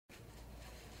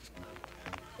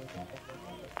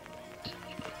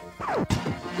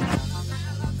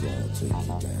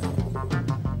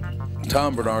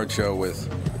Tom Bernard Show with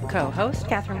co-host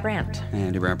Catherine Brandt.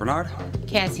 Andy Brandt Bernard.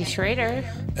 Cassie Schrader.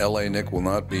 L.A. Nick will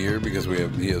not be here because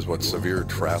he has severe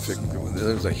traffic.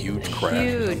 There's a huge crash.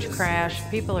 Huge crash.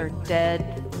 People are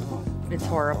dead. It's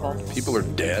horrible. People are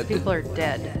dead? People are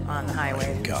dead on the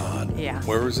highway. Oh, God. Yeah.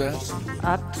 Where was that?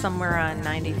 Up somewhere on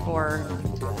 94,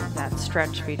 that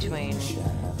stretch between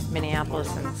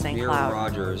Minneapolis and St. Cloud.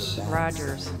 Rogers.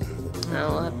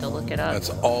 I'll have to look it up. That's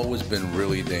always been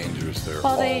really dangerous there.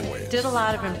 Well, they always. did a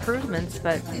lot of improvements,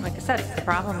 but like I said, the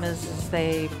problem is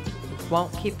they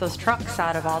won't keep those trucks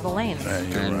out of all the lanes.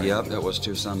 And right. yep, that was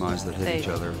two semis that hit each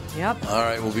other. Yep. All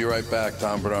right, we'll be right back.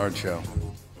 Tom Bernard Show.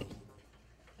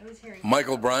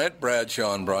 Michael Bryant,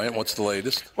 Bradshaw and Bryant, what's the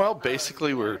latest? Well,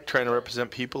 basically, we're trying to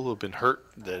represent people who have been hurt,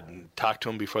 then talk to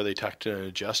them before they talk to an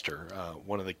adjuster.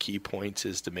 One of the key points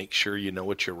is to make sure you know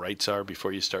what your rights are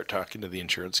before you start talking to the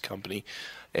insurance company,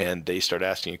 and they start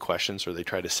asking you questions or they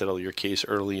try to settle your case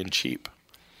early and cheap.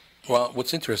 Well,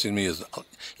 what's interesting to me is,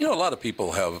 a lot of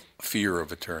people have fear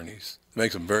of attorneys. It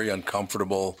makes them very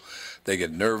uncomfortable. They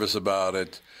get nervous about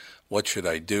it. What should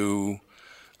I do?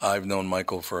 I've known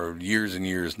Michael for years and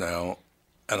years now,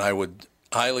 and I would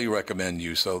highly recommend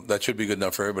you. So that should be good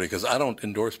enough for everybody, because I don't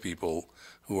endorse people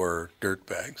who are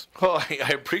dirtbags. Well,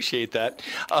 I appreciate that.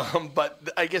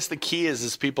 But I guess the key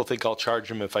is people think I'll charge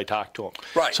them if I talk to them.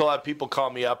 Right. So a lot of people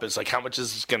call me up. It's like, how much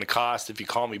is this going to cost if you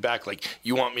call me back? Like,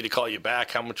 you want me to call you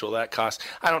back? How much will that cost?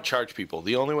 I don't charge people.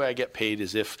 The only way I get paid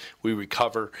is if we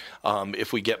recover,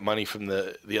 if we get money from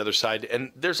the other side.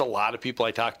 And there's a lot of people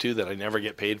I talk to that I never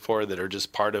get paid for that are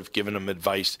just part of giving them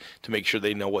advice to make sure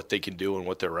they know what they can do and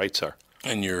what their rights are.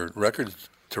 And your record's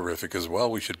terrific as well,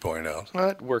 we should point out. Well,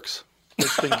 it works.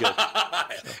 It's been good.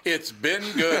 It's been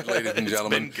good, ladies and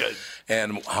gentlemen. It's been good.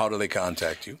 And how do they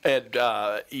contact you? And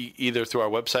either through our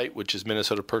website, which is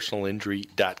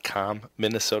minnesotapersonalinjury.com,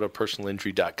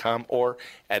 minnesotapersonalinjury.com, or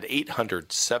at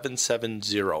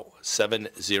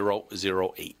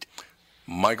 800-770-7008.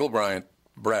 Michael Bryant,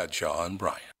 Bradshaw and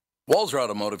Bryant. Walser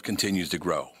Automotive continues to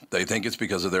grow. They think it's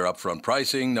because of their upfront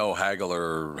pricing, no haggle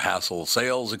or hassle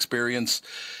sales experience,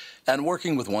 and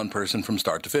working with one person from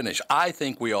start to finish. I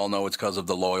think we all know it's because of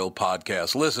the loyal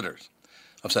podcast listeners.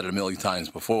 I've said it a million times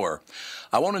before.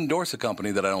 I won't endorse a company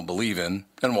that I don't believe in,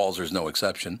 and Walser's no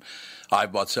exception.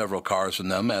 I've bought several cars from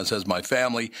them, as has my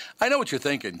family. I know what you're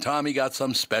thinking. Tommy got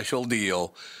some special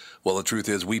deal. Well, the truth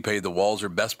is we paid the Walser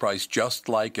best price just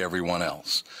like everyone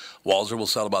else. Walser will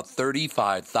sell about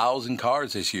 35,000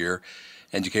 cars this year,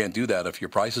 and you can't do that if your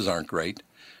prices aren't great.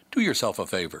 Do yourself a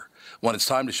favor. When it's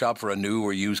time to shop for a new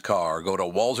or used car, go to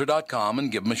walser.com and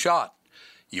give them a shot.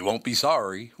 You won't be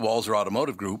sorry. Walser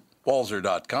Automotive Group,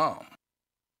 walser.com.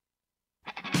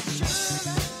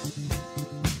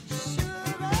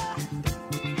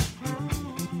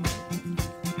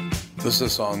 This is a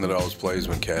song that always plays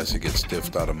when Cassie gets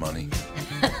stiffed out of money.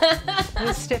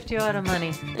 Who stiffed you out of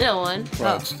money? No one.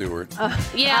 Rod Stewart.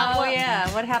 Yeah. Oh,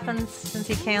 yeah. What happened since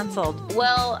he canceled?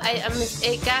 Well,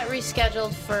 it got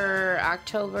rescheduled for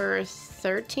October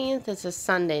 13th. It's a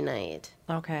Sunday night.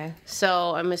 Okay.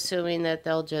 So I'm assuming that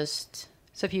they'll just...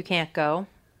 So if you can't go,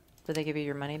 do they give you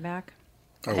your money back?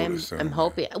 I'm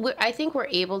hoping. I think we're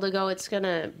able to go. It's going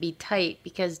to be tight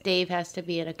because Dave has to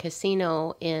be at a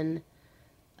casino in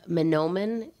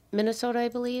Menominee, Minnesota, I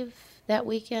believe, that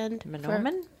weekend.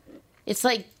 Menominee? It's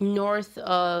like north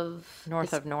of...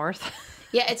 North.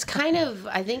 Yeah, it's kind of,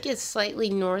 I think it's slightly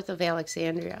north of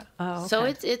Alexandria. Oh, okay. So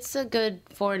it's a good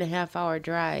 4.5-hour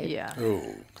drive. Yeah. Oh,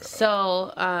 God.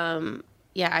 So,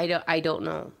 I don't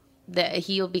know. That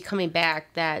he'll be coming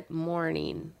back that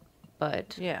morning,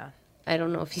 but Yeah. I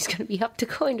don't know if he's going to be up to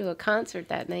going to a concert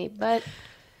that night. But,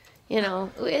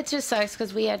 it just sucks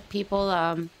because we had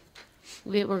people,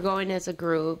 we were going as a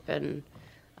group and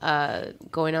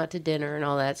going out to dinner and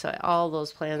all that. So all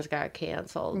those plans got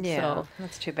canceled. Yeah, So.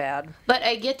 that's too bad. But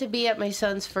I get to be at my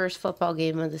son's first football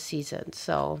game of the season,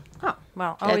 so... Oh,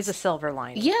 well, always That's- a silver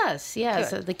lining. Yes. Good.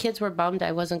 So the kids were bummed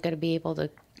I wasn't going to be able to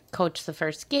coach the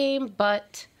first game,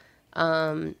 but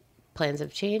plans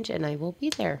have changed, and I will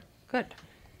be there. Good.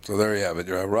 So there you have it.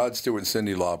 Rod Stewart and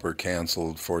Cyndi Lauper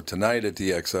canceled for tonight at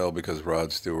the XL because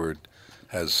Rod Stewart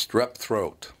has strep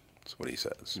throat. That's what he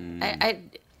says.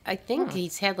 I think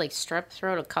he's had, strep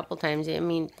throat a couple times. I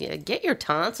mean, get your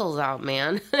tonsils out,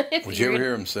 man. Would you ever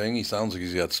hear him sing? He sounds like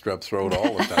he's got strep throat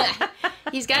all the time.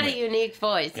 He's got a unique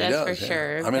voice, that's He does, for yeah.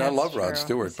 sure. I mean, I That's love Rod true.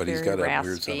 Stewart, It's but he's very got a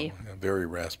weird raspy. sound, a very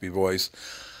raspy voice.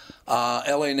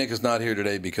 L.A. Nick is not here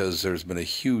today because there's been a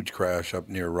huge crash up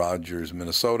near Rogers,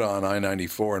 Minnesota on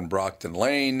I-94 in Brockton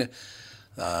Lane.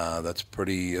 That's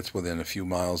pretty. It's within a few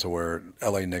miles of where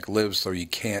L.A. Nick lives, so you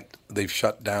can't. They've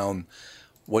shut down.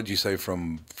 What'd you say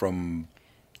from?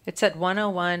 It's at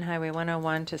 101, Highway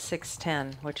 101 to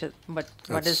 610, which is what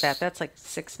is that? That's like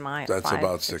 6 miles. That's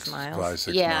about 6 miles. 5,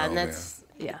 6 Yeah, miles.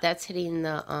 and that's hitting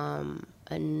the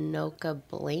Anoka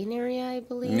Blaine area, I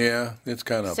believe. Yeah, it's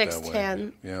kind of up that way.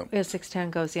 610. Yeah. Yeah,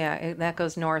 610 goes. Yeah, that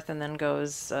goes north and then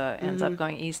goes ends up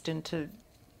going east into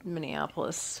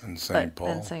Minneapolis And St. Paul.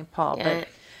 And St. Paul, Yeah. but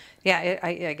yeah,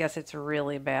 I guess it's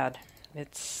really bad.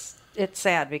 It's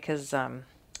sad because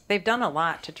they've done a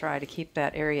lot to try to keep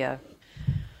that area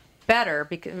better.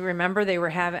 Because remember, they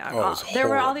were having there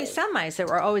were all these semis that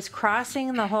were always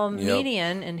crossing the whole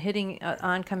median and hitting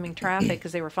oncoming traffic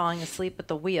because they were falling asleep at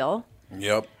the wheel.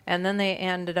 Yep. And then they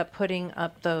ended up putting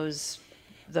up those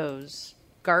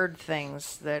guard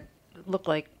things that look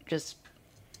like just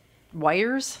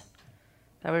wires.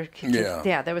 That were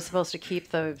that was supposed to keep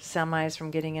the semis from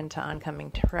getting into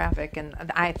oncoming traffic, and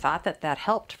I thought that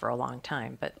helped for a long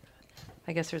time, but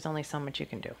I guess there's only so much you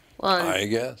can do. Well, I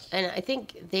guess. And I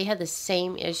think they had the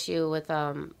same issue with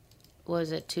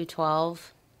was it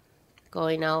 212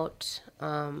 going out,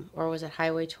 or was it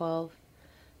Highway 12?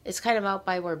 It's kind of out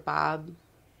by where Bob.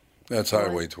 That's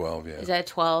Highway 12. Yeah. Is that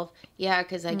 12? Yeah,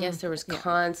 because I guess there was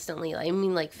constantly. I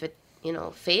mean, like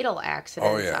fatal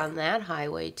accidents on that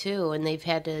highway too, and they've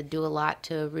had to do a lot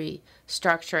to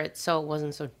restructure it so it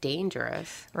wasn't so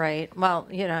dangerous. Right. Well,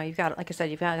 you've got, like I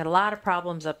said, you've got a lot of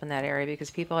problems up in that area because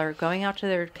people are going out to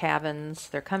their cabins,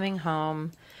 they're coming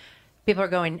home, people are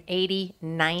going 80,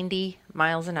 90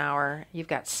 miles an hour. You've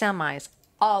got semis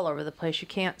all over the place. You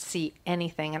can't see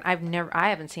anything, and I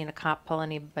haven't seen a cop pull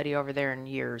anybody over there in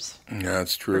years. Yeah,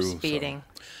 that's true. For speeding.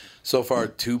 So far,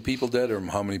 2 people dead, or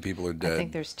how many people are dead? I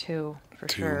think there's 2 for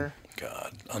sure.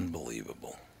 God,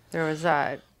 unbelievable. There was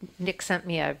Nick sent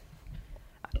me a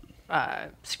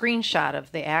screenshot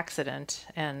of the accident,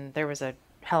 and there was a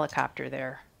helicopter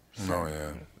there.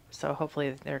 So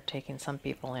hopefully they're taking some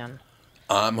people in.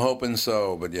 I'm hoping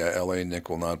so, but yeah, L.A. Nick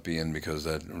will not be in because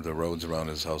the roads around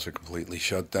his house are completely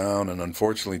shut down, and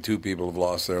unfortunately 2 people have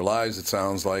lost their lives, it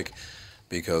sounds like,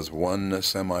 because one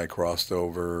semi crossed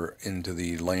over into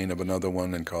the lane of another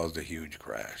one and caused a huge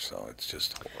crash. So it's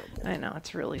just horrible. I know,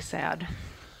 it's really sad.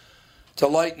 To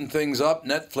lighten things up,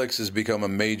 Netflix has become a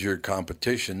major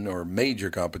competition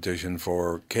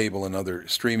for cable and other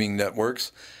streaming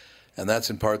networks. And that's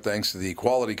in part thanks to the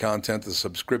quality content the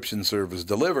subscription service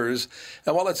delivers.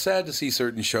 And while it's sad to see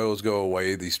certain shows go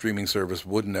away, the streaming service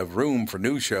wouldn't have room for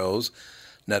new shows.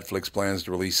 Netflix plans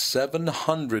to release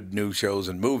 700 new shows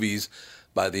and movies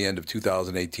by the end of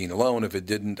 2018 alone if it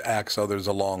didn't axe others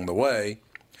along the way.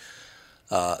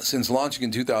 Since launching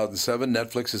in 2007,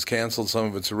 Netflix has canceled some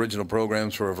of its original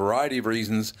programs for a variety of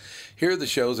reasons. Here are the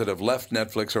shows that have left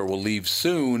Netflix or will leave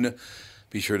soon.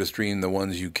 Be sure to stream the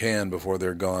ones you can before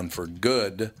they're gone for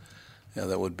good. Yeah,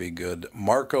 that would be good.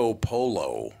 Marco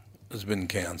Polo has been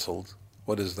canceled.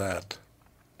 What is that?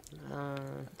 I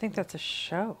think that's a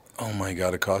show. Oh, my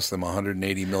God. It cost them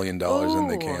 $180 million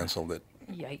and they canceled it.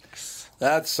 Yikes.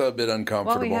 That's a bit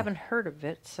uncomfortable. Well, we haven't heard of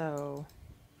it, so...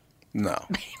 No.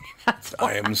 Maybe that's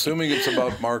why. I am assuming it's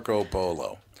about Marco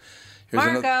Polo. Here's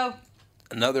Marco!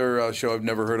 Another show I've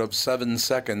never heard of, 7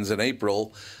 Seconds. In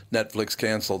April, Netflix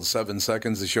canceled 7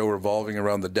 Seconds, the show revolving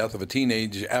around the death of a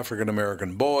teenage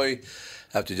African-American boy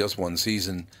after just 1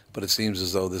 season. But it seems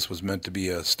as though this was meant to be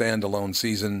a standalone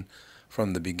season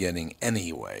from the beginning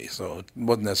anyway. So it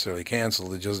wasn't necessarily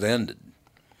canceled, it just ended.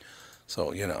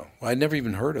 So, I'd never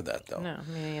even heard of that, though. No,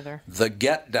 me neither. The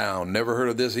Get Down, never heard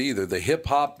of this either. The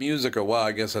hip-hop musical, well,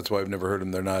 I guess that's why I've never heard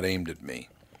them. They're not aimed at me.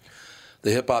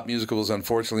 The hip-hop musical was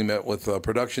unfortunately met with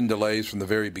production delays from the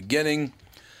very beginning.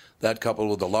 That, coupled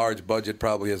with a large budget,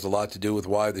 probably has a lot to do with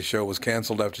why the show was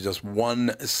canceled after just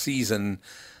 1 season.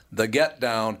 The Get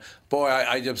Down, boy,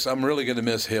 I'm really going to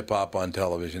miss hip-hop on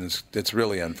television. It's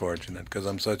really unfortunate because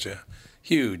I'm such a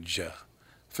huge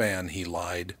fan. He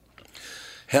lied.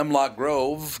 Hemlock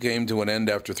Grove came to an end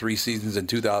after 3 seasons in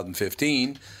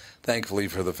 2015. Thankfully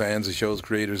for the fans, the show's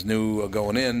creators knew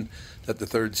going in that the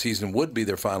 3rd season would be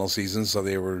their final season, so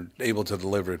they were able to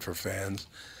deliver it for fans.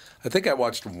 I think I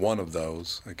watched one of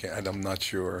those. I'm not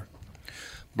sure.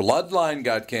 Bloodline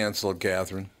got canceled,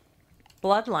 Catherine.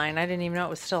 Bloodline? I didn't even know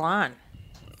it was still on.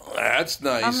 That's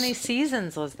nice. How many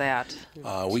seasons was that?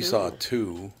 We saw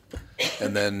 2.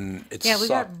 And then it we sucked.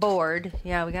 got bored.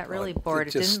 Yeah, we got really bored.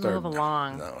 It didn't move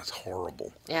along. No, it's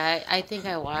horrible. Yeah, I think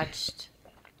I watched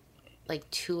like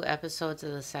 2 episodes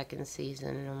of the 2nd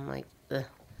season, and I'm like, ugh.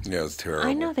 Yeah, it's terrible.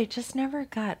 I know, they just never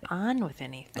got on with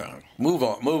anything.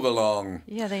 No. Move along.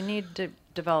 Yeah, they need to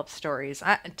develop stories.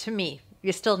 To me,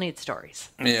 you still need stories.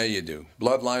 Yeah, you do.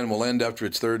 Bloodline will end after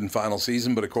its third and final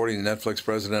season, but according to Netflix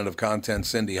president of content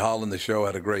Cindy Holland, the show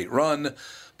had a great run.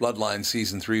 Bloodline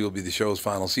Season 3 will be the show's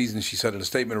final season. She said in a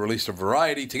statement released to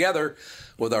Variety, together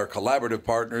with our collaborative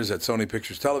partners at Sony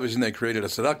Pictures Television, they created a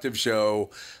seductive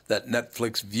show that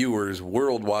Netflix viewers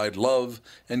worldwide love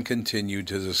and continue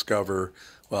to discover.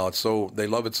 Well, they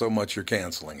love it so much you're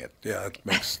canceling it. Yeah, that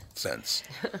makes sense.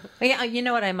 Yeah, you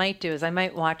know what I might do is I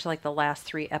might watch like the last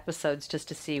 3 episodes just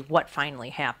to see what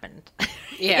finally happened.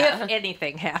 Yeah. If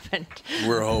anything happened.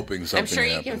 We're hoping something I'm sure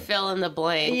you happened. can fill in the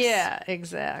blanks. Yeah,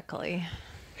 exactly.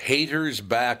 Haters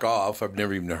Back Off. I've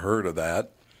never even heard of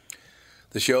that.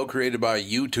 The show, created by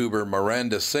YouTuber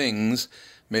Miranda Sings,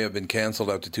 may have been canceled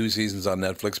after 2 seasons on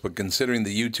Netflix, but considering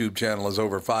the YouTube channel has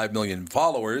over 5 million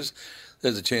followers,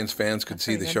 there's a chance fans could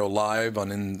see the show live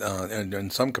in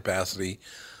some capacity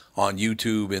on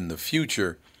YouTube in the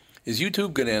future. Is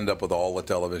YouTube going to end up with all the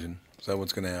television? Is that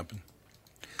what's going to happen?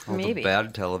 All Maybe. the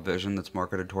bad television that's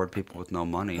marketed toward people with no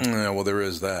money. Yeah, well, there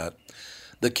is that.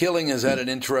 The Killing has had an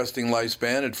interesting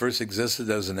lifespan. It first existed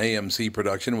as an AMC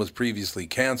production, was previously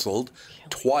canceled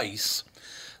twice.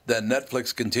 Then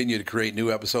Netflix continued to create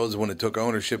new episodes when it took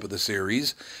ownership of the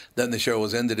series. Then the show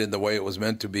was ended in the way it was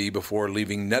meant to be before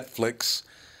leaving Netflix.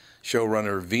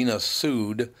 Showrunner Veena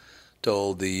Sood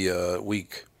told the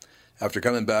Week, after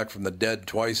coming back from the dead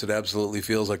twice, it absolutely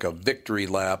feels like a victory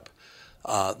lap.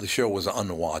 The show was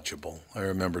unwatchable. I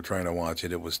remember trying to watch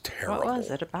it. It was terrible. What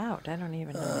was it about? I don't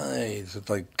even know. It's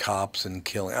like cops and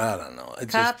killing. I don't know.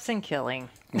 It's Cops and killing.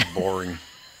 just boring.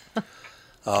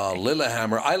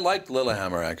 Lillehammer. I liked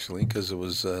Lillehammer, actually, because it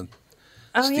was Oh,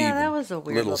 Steven, yeah, that was a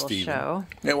weird little Steven. show.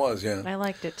 It was, yeah. I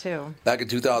liked it, too. Back in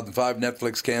 2005,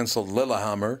 Netflix canceled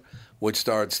Lillehammer, which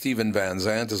starred Steven Van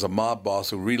Zandt as a mob boss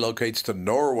who relocates to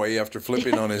Norway after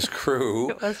flipping on his crew.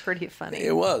 It was pretty funny.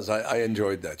 It was. I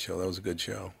enjoyed that show. That was a good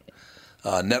show.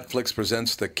 Netflix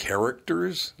presents The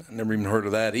Characters. I never even heard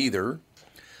of that either.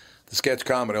 The sketch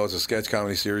comedy. Oh, it's a sketch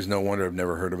comedy series. No wonder I've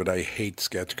never heard of it. I hate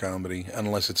sketch comedy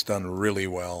unless it's done really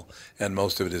well, and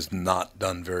most of it is not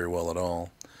done very well at all.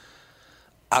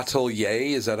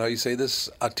 Atelier, is that how you say this?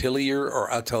 Atelier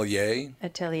or Atelier?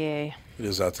 Atelier. It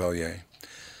is Atelier.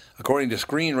 According to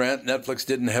Screen Rant, Netflix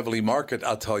didn't heavily market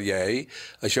Atelier,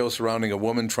 a show surrounding a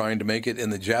woman trying to make it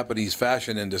in the Japanese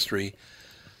fashion industry.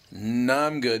 No,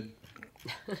 I'm good.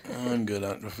 I'm good.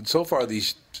 So far,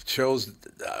 these shows,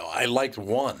 I liked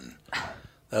one.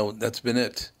 That's been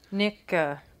it. Nick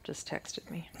just texted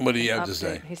me. What do you have to Update.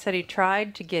 say? He said he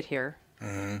tried to get here.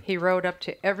 Mm-hmm. He rode up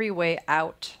to every way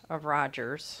out of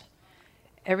Rogers.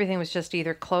 Everything was just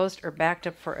either closed or backed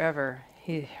up forever.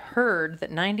 He heard that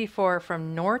 94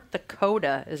 from North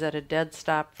Dakota is at a dead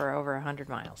stop for over 100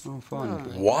 miles. Oh,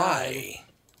 fun. Why?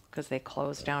 Because they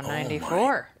closed down Oh,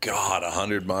 94. God,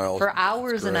 100 miles. For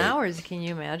hours and Great. hours. Can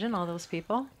you imagine all those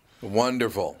people?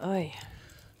 Wonderful. Oy.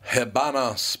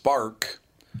 Hebana Spark.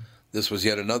 This was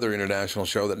yet another international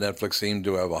show that Netflix seemed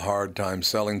to have a hard time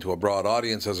selling to a broad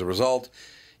audience. As a result,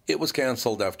 it was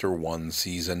canceled after 1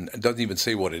 season. It doesn't even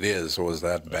say what it is, so it was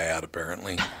that bad,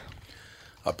 apparently.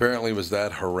 Apparently it was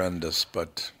that horrendous,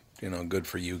 but, good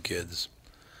for you kids.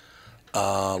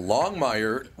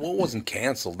 Longmire, well, it wasn't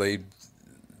canceled. We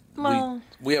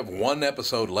have 1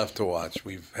 episode left to watch.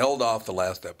 We've held off the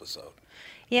last episode.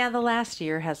 Yeah, the last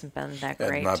year hasn't been that great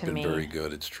to me. It's not been very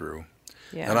good, it's true.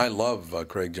 Yeah. And I love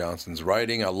Craig Johnson's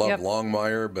writing. I love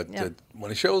Longmire, but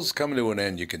when a show's coming to an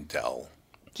end, you can tell.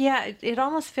 Yeah, it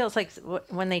almost feels like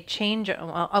when they change.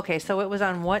 Well, okay, so it was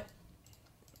on what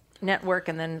network,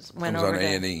 and then went over on to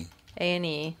A&E.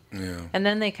 A&E. Yeah. And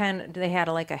then they had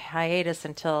a hiatus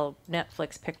until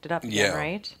Netflix picked it up again,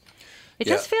 right? It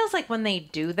just feels like when they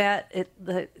do that,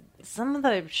 some of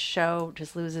the show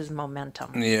just loses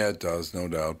momentum. Yeah, it does, no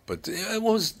doubt. But it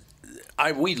was.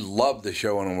 We loved the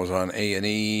show when it was on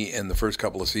A&E and the first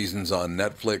couple of seasons on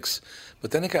Netflix,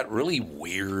 but then it got really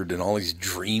weird and all these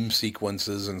dream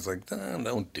sequences, and it's like,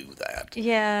 don't do that.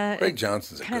 Yeah. Craig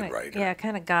Johnson's a good writer. Yeah,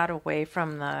 kind of got away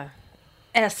from the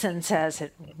essence as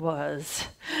it was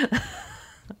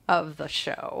of the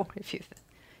show, if you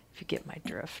get my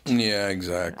drift. Yeah,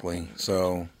 exactly.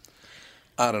 So,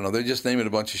 I don't know. They're just naming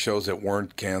a bunch of shows that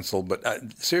weren't canceled, but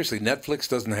seriously, Netflix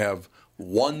doesn't have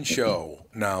 1 show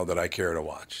now that I care to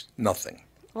watch. Nothing.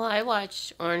 Well, I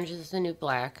watched Orange is the New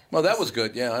Black. Well, that was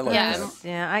good. Yeah, I liked that.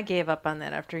 Yeah, I gave up on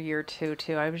that after year 2,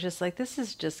 too. I was just like, this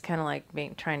is just kind of like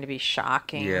trying to be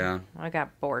shocking. Yeah. I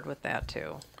got bored with that,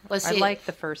 too. Well, see, I liked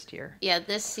the first year. Yeah,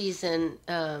 this season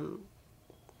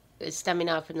is stemming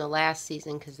off from the last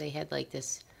season because they had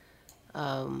this,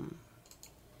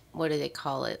 what do they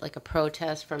call it? Like a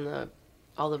protest from the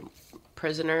all the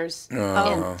prisoners.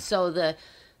 Uh-huh. And so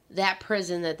that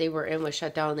prison that they were in was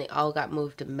shut down. They all got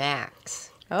moved to Max.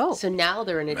 Oh. So now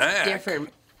they're in a Mac.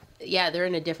 they're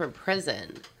in a different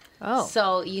prison. Oh.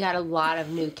 So you got a lot of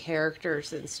new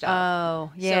characters and stuff.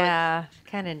 Oh, yeah.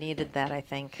 Kind of needed that, I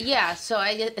think. Yeah, so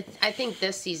I think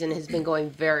this season has been going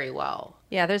very well.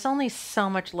 Yeah, there's only so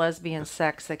much lesbian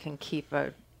sex that can keep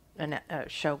a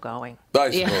show going. I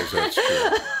suppose that's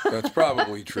true. That's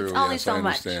probably true. It's only yes, so I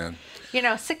much. understand.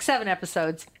 6-7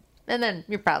 episodes, and then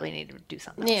you probably need to do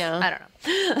something else. Yeah. I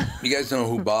don't know. You guys know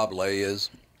who Bob Lay is?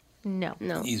 No.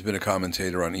 He's been a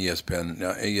commentator on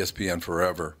ESPN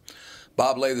forever.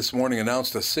 Bob Lay this morning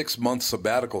announced a 6-month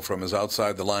sabbatical from his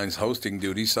Outside the Lines hosting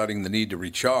duties, citing the need to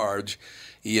recharge.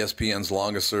 ESPN's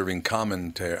longest-serving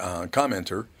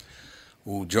commenter,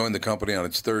 who joined the company on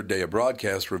its third day of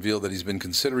broadcast, revealed that he's been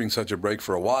considering such a break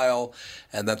for a while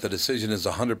and that the decision is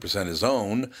 100% his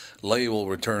own. Lay will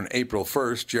return April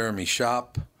 1st. Jeremy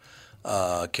Schopp,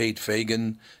 Kate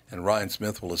Fagan, and Ryan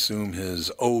Smith will assume his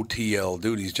OTL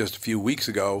duties. Just a few weeks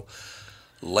ago,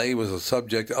 Lay was the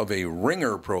subject of a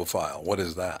Ringer profile. What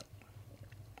is that?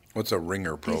 What's a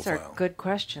Ringer profile? These are good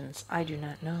questions. I do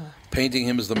not know. Painting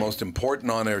him as the most important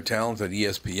on-air talent at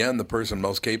ESPN, the person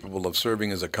most capable of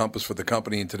serving as a compass for the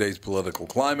company in today's political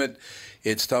climate.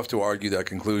 It's tough to argue that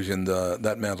conclusion.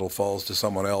 That mantle falls to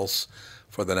someone else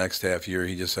for the next half year.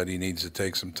 He just said he needs to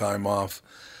take some time off.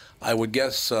 I would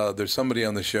guess there's somebody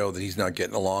on the show that he's not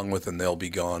getting along with, and they'll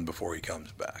be gone before he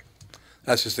comes back.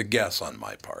 That's just a guess on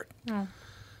my part.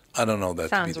 I don't know that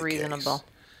Sounds to be the reasonable. case.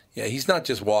 Yeah, he's not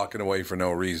just walking away for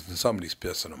no reason. Somebody's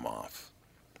pissing him off.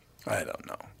 I don't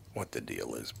know what the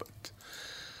deal is, but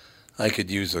I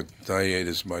could use a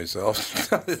hiatus myself to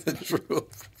tell you the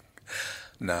truth.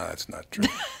 No, that's not true.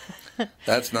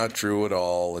 That's not true at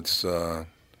all. It's,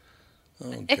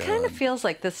 It kind of feels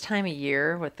like this time of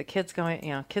year with the kids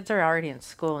going, kids are already in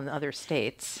school in other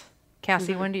states.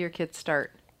 Cassie, when do your kids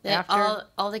start? After?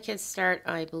 All the kids start,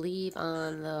 I believe,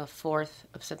 on the 4th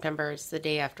of September. It's the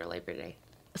day after Labor Day.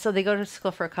 So they go to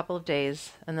school for a couple of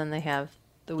days, and then they have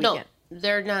the weekend. No,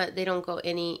 they're not. They don't go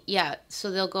any. Yeah, so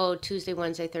they'll go Tuesday,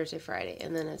 Wednesday, Thursday, Friday,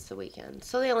 and then it's the weekend.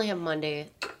 So they only have Monday.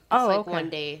 It's okay. One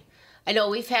day. I know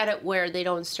we've had it where they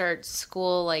don't start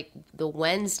school like the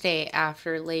Wednesday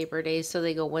after Labor Day, so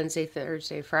they go Wednesday,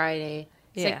 Thursday, Friday.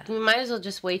 It's like, we might as well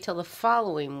just wait till the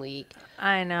following week.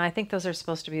 I know. I think those are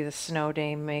supposed to be the snow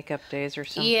day makeup days or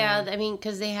something. Yeah, I mean,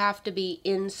 because they have to be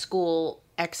in school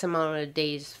X amount of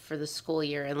days for the school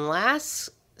year. And last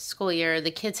school year,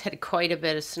 the kids had quite a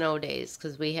bit of snow days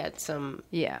because we had some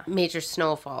major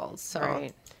snowfalls. So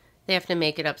they have to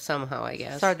make it up somehow, I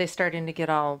guess. So are they starting to get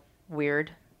all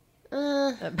weird?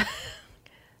 I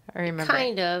remember.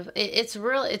 Kind of. It's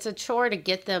a chore to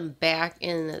get them back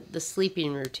in the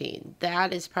sleeping routine.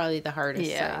 That is probably the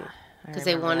hardest thing. Because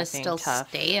they want to still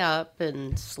stay up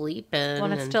and sleep in.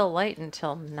 Well, it's still light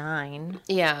until 9.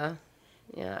 Yeah.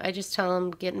 Yeah. I just tell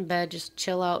them, get in bed, just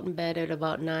chill out in bed at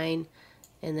about 9,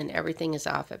 and then everything is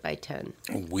off by 10.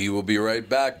 We will be right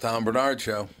back. Tom Bernard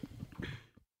Show.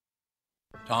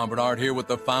 Tom Bernard here with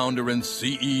the founder and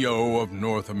CEO of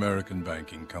North American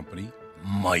Banking Company,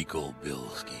 Michael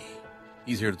Bilski.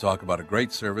 He's here to talk about a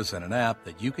great service and an app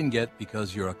that you can get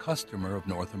because you're a customer of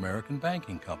North American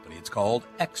Banking Company. It's called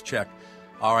XCheck.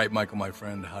 All right, Michael, my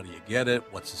friend, how do you get it?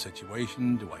 What's the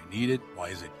situation? Do I need it? Why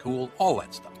is it cool? All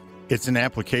that stuff. It's an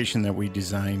application that we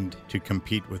designed to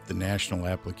compete with the national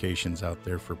applications out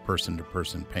there for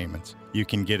person-to-person payments. You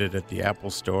can get it at the Apple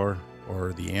Store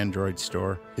or the Android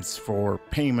store. It's for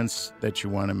payments that you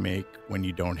want to make when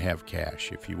you don't have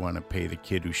cash. If you want to pay the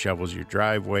kid who shovels your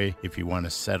driveway, if you want to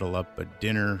settle up a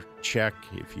dinner check,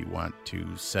 if you want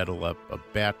to settle up a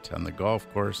bet on the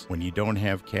golf course, when you don't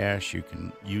have cash, you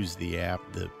can use the app.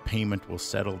 The payment will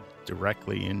settle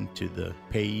directly into the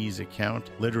payee's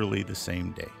account, literally the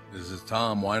same day. This is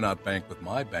Tom. Why not bank with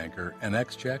my banker? And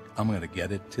XCheck, I'm going to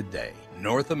get it today.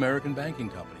 North American Banking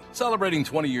Company. Celebrating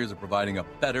 20 years of providing a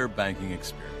better banking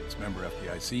experience. Member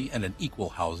FDIC and an equal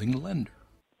housing lender.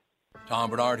 Tom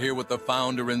Bernard here with the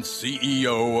founder and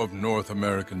CEO of North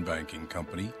American Banking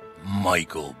Company,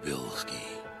 Michael Bilski.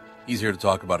 He's here to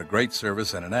talk about a great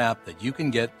service and an app that you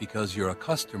can get because you're a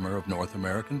customer of North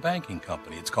American Banking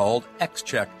Company. It's called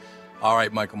XCheck. All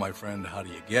right, Michael, my friend, how do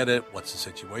you get it? What's the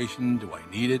situation? Do I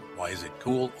need it? Why is it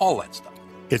cool? All that stuff.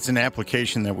 It's an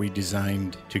application that we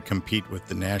designed to compete with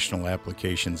the national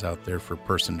applications out there for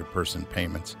person-to-person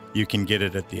payments. You can get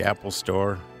it at the Apple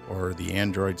Store or the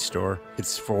Android store.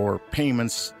 It's for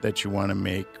payments that you want to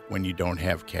make when you don't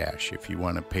have cash. If you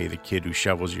want to pay the kid who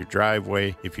shovels your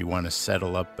driveway, if you want to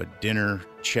settle up a dinner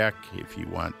check, if you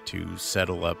want to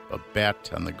settle up a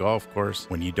bet on the golf course,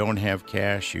 when you don't have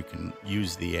cash, you can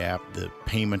use the app. The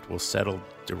payment will settle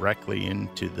directly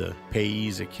into the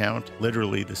payee's account,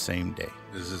 literally the same day.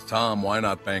 This is Tom. Why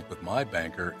not bank with my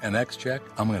banker? An X-Check?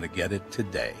 I'm going to get it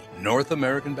today. North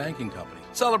American Banking Company.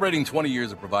 Celebrating 20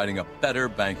 years of providing a better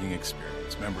banking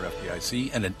experience. Member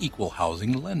FDIC and an equal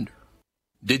housing lender.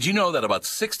 Did you know that about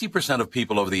 60% of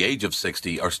people over the age of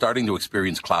 60 are starting to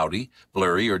experience cloudy,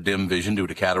 blurry, or dim vision due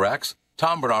to cataracts?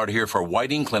 Tom Bernard here for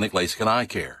Whiting Clinic LASIK and Eye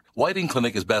Care. Whiting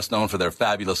Clinic is best known for their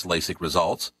fabulous LASIK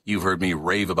results. You've heard me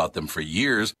rave about them for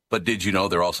years, but did you know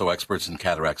they're also experts in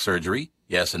cataract surgery?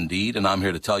 Yes, indeed, and I'm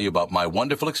here to tell you about my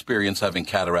wonderful experience having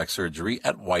cataract surgery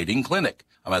at Whiting Clinic.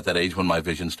 I'm at that age when my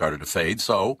vision started to fade,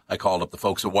 so I called up the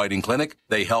folks at Whiting Clinic.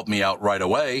 They helped me out right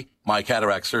away. My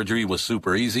cataract surgery was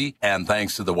super easy, and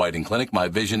thanks to the Whiting Clinic, my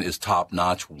vision is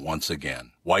top-notch once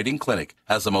again. Whiting Clinic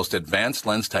has the most advanced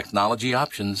lens technology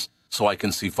options, so I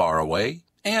can see far away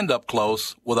and up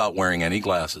close without wearing any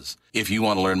glasses. If you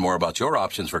want to learn more about your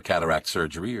options for cataract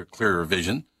surgery or clearer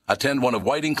vision, attend one of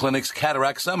Whiting Clinic's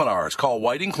cataract seminars. Call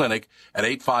Whiting Clinic at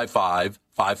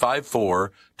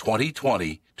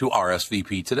 855-554-2020 to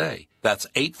RSVP today. That's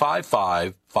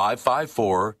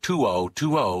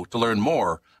 855-554-2020 to learn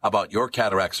more about your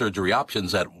cataract surgery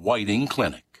options at Whiting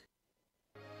Clinic.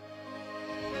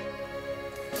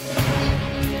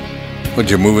 What,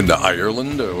 you moving to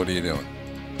Ireland, or what are you doing?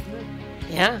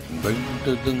 Yeah.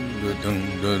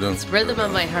 It's Rhythm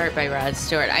of My Heart by Rod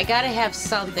Stewart. I gotta have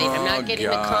something. I'm not getting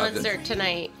the concert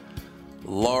tonight.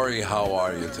 Laurie, how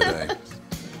are you today?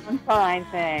 I'm fine,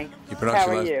 thanks. How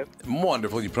are you?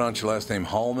 Wonderful. You pronounce your last name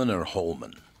Hollman or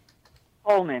Holman?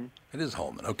 Holman. It is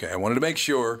Holman. Okay, I wanted to make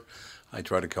sure. I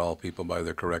try to call people by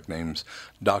their correct names.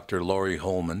 Dr. Laurie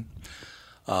Hollman.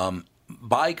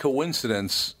 By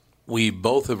coincidence, we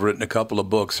both have written a couple of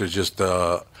books. There's just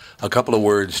a couple of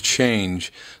words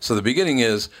change. So the beginning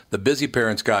is The Busy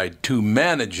Parent's Guide to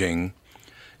Managing,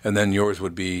 and then yours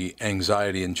would be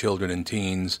Anxiety in Children and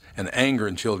Teens and Anger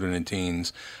in Children and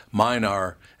Teens. Mine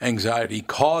are Anxiety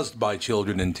Caused by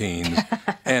Children and Teens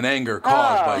and Anger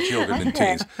Caused by Children and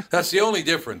Teens. That's the only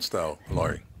difference, though,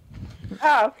 Laurie.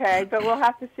 Oh, okay, but we'll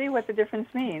have to see what the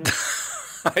difference means.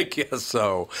 I guess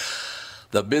so.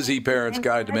 The Busy Parent's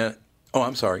Guide to Man. Oh,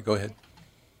 I'm sorry. Go ahead.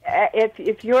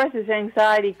 If yours is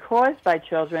anxiety caused by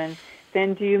children,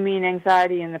 then do you mean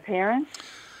anxiety in the parents?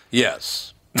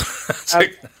 Yes.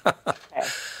 Okay.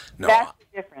 No. That's the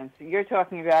difference. You're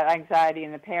talking about anxiety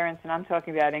in the parents, and I'm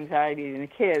talking about anxiety in the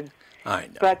kids. I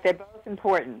know. But they're both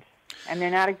important, and they're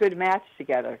not a good match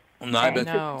together. No, I bet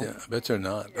they're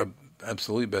not.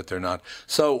 Absolutely bet they're not.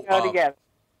 So, go together.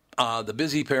 The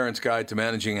Busy Parent's Guide to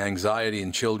Managing Anxiety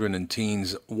in Children and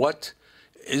Teens. What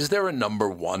is there a number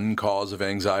one cause of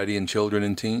anxiety in children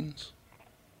and teens?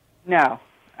 No,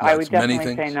 I would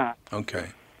definitely say not. Okay.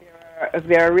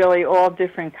 There are really all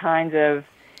different kinds of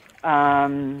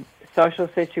social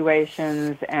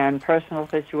situations and personal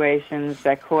situations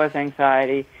that cause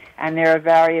anxiety, and there are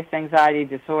various anxiety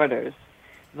disorders,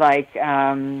 like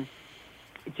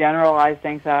generalized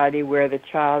anxiety, where the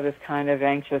child is kind of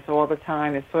anxious all the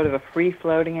time. It's sort of a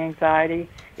free-floating anxiety.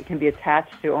 It can be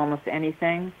attached to almost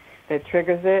anything that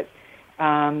triggers it.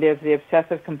 There's the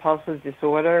obsessive-compulsive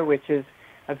disorder, which is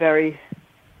a very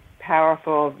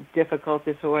powerful, difficult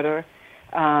disorder.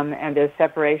 And there's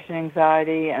separation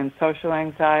anxiety and social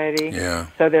anxiety. Yeah.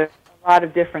 So there's a lot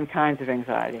of different kinds of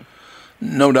anxiety.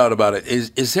 No doubt about it.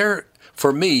 Is there,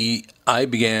 for me, I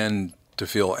began to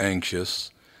feel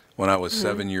anxious when I was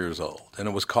 7 years old, and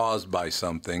it was caused by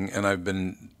something, and I've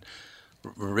been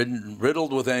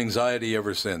riddled with anxiety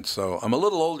ever since. So I'm a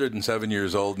little older than 7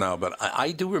 years old now, but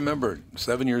I do remember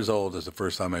 7 years old is the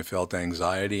first time I felt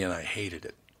anxiety, and I hated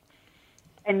it.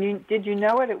 And did you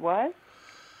know what it was?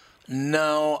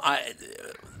 No,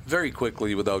 very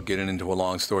quickly, without getting into a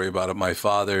long story about it, my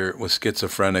father was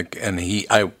schizophrenic, and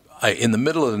I in the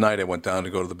middle of the night, I went down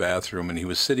to go to the bathroom, and he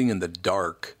was sitting in the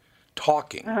dark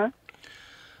talking. Uh-huh.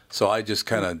 So I just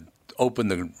kind of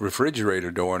opened the refrigerator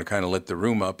door and kind of lit the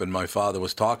room up, and my father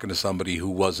was talking to somebody who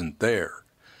wasn't there.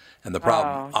 And the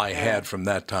problem I had from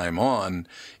that time on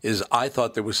is I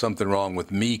thought there was something wrong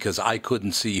with me because I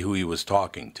couldn't see who he was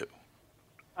talking to.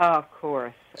 Oh, of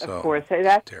course. Of course.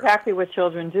 That's terrible. Exactly what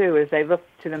children do, is they look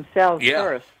to themselves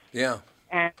first. Yeah.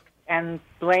 And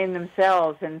blame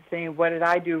themselves and say, what did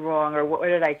I do wrong, or what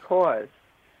did I cause?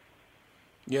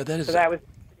 Yeah, that is. So that was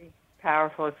a pretty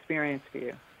powerful experience for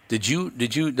you. Did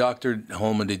you, Dr.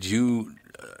 Hollman,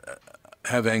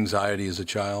 have anxiety as a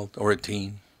child or a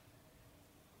teen?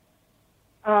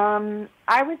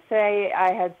 I would say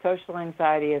I had social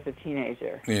anxiety as a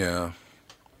teenager. Yeah.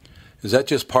 Is that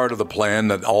just part of the plan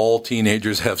that all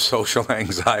teenagers have social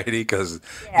anxiety? Because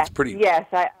it's pretty... Yes,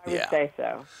 I would say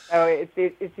so. So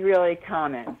it's really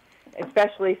common,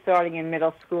 especially starting in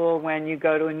middle school when you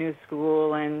go to a new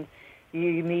school and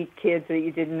you meet kids that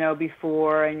you didn't know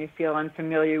before and you feel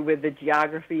unfamiliar with the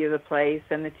geography of the place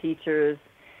and the teachers.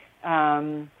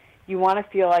 You want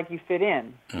to feel like you fit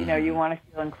in. You know, you want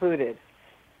to feel included.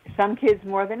 Some kids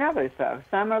more than others, though.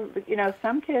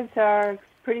 Some kids are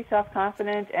pretty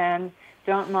self-confident and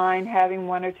don't mind having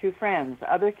one or two friends.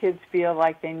 Other kids feel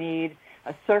like they need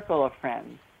a circle of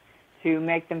friends to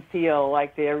make them feel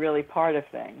like they're really part of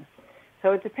things.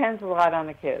 So it depends a lot on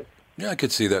the kids. Yeah, I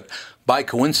could see that. By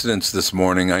coincidence, this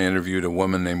morning I interviewed a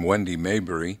woman named Wendy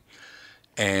Maybury,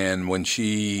 and when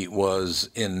she was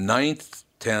in 9th,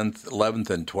 10th, 11th,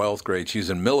 and 12th grade, she's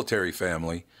in a military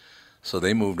family, so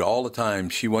they moved all the time.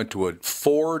 She went to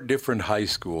 4 different high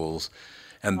schools,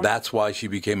 and that's why she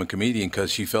became a comedian,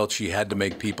 because she felt she had to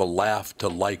make people laugh to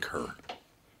like her.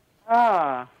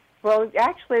 Ah, well,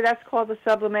 actually, that's called the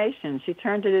sublimation. She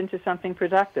turned it into something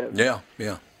productive. Yeah.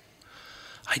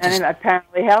 And it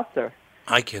apparently helps her.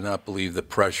 I cannot believe the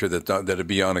pressure that'd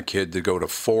be on a kid to go to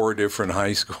 4 different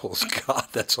high schools. God,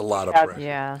 that's a lot of pressure.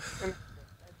 Yeah. That's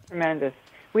tremendous.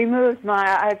 We moved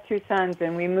I have 2 sons,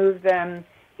 and we moved them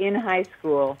in high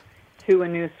school to a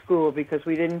new school because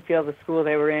we didn't feel the school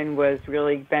they were in was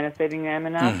really benefiting them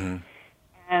enough. Mm-hmm.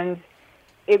 And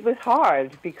it was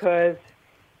hard because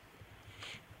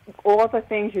all the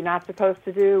things you're not supposed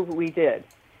to do, we did.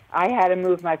 I had to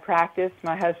move my practice.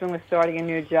 My husband was starting a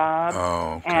new job.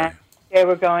 Oh, okay. And they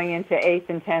were going into 8th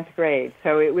and 10th grade.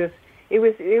 So it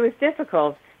was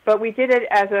difficult, but we did it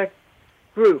as a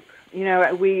group. You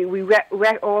know, we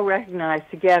all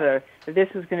recognized together that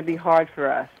this was going to be hard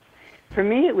for us. For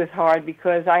me, it was hard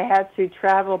because I had to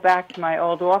travel back to my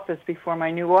old office before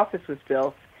my new office was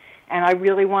built, and I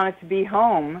really wanted to be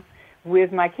home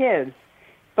with my kids.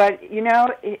 But, you know,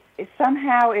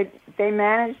 somehow they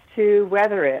managed to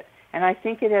weather it, and I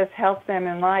think it has helped them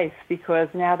in life because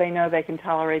now they know they can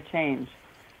tolerate change.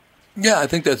 Yeah, I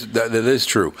think that is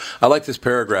true. I like this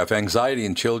paragraph. Anxiety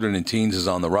in children and teens is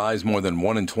on the rise. More than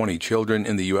 1 in 20 children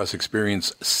in the U.S.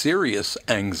 experience serious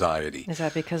anxiety. Is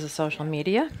that because of social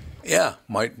media? Yeah.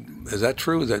 Is that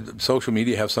true? Does social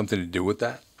media have something to do with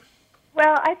that?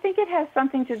 Well, I think it has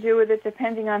something to do with it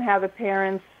depending on how the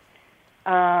parents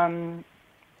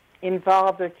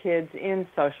involve their kids in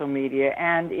social media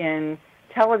and in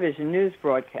television news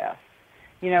broadcasts.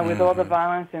 You know, with all the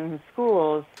violence in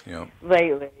schools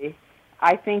lately,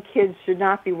 I think kids should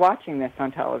not be watching this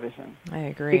on television. I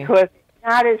agree. Because it's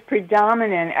not as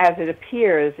predominant as it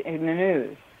appears in the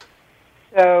news.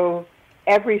 So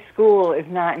every school is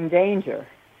not in danger.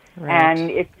 Right.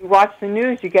 And if you watch the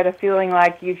news, you get a feeling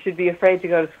like you should be afraid to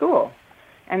go to school.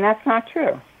 And that's not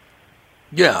true.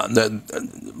 Yeah,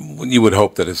 you would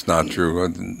hope that it's not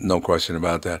true. No question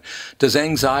about that. Does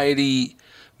anxiety...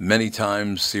 many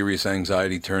times, serious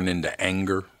anxiety turn into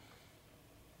anger?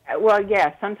 Well,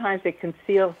 yeah, sometimes it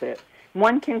conceals it.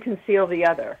 One can conceal the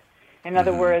other. In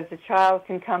other words, a child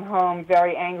can come home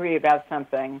very angry about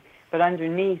something, but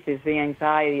underneath is the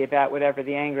anxiety about whatever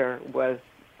the anger was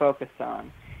focused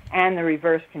on. And the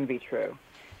reverse can be true.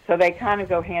 So they kind of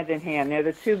go hand in hand. They're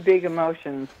the 2 big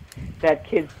emotions that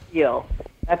kids feel.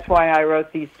 That's why I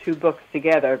wrote these 2 books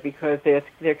together, because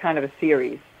they're kind of a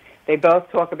series. They both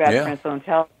talk about parental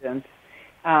intelligence,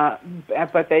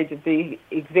 but the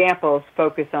examples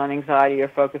focus on anxiety or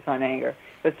focus on anger.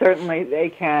 But certainly they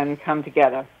can come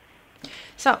together.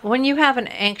 So when you have an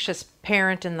anxious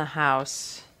parent in the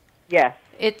house, yes,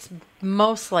 it's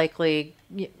most likely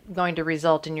going to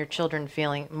result in your children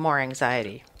feeling more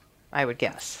anxiety, I would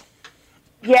guess.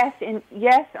 Yes,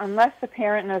 unless the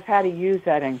parent knows how to use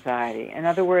that anxiety. In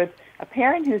other words, a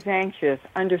parent who's anxious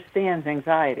understands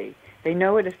anxiety. They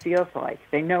know what it feels like.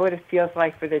 They know what it feels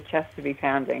like for their chest to be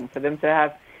pounding, for them to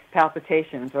have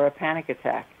palpitations or a panic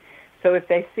attack. So if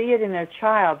they see it in their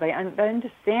child, they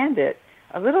understand it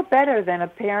a little better than a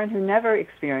parent who never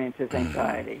experiences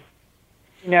anxiety.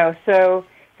 You know, so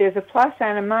there's a plus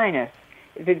and a minus.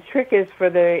 The trick is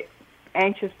for the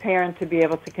anxious parent to be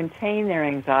able to contain their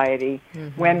anxiety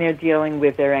when they're dealing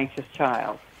with their anxious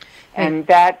child. And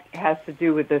that has to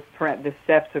do with the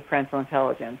steps of parental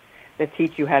intelligence that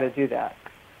teach you how to do that.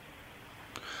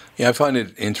 Yeah, I find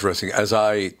it interesting.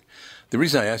 The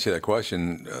reason I asked you that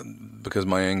question, because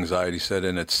my anxiety set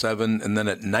in at 7, and then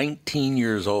at 19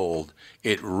 years old,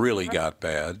 it really got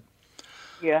bad.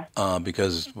 Yeah.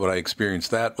 Because what I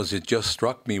experienced that was it just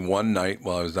struck me one night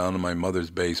while I was down in my mother's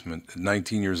basement at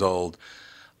 19 years old.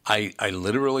 I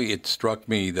literally, it struck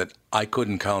me that I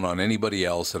couldn't count on anybody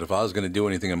else, that if I was going to do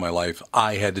anything in my life,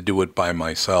 I had to do it by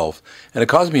myself. And it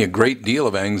caused me a great deal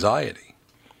of anxiety.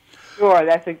 Sure,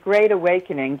 that's a great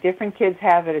awakening. Different kids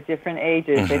have it at different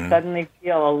ages. They suddenly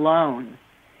feel alone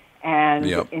and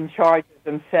in charge of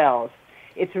themselves.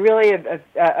 It's really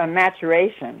a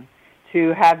maturation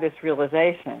to have this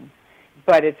realization,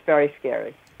 but it's very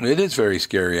scary. It is very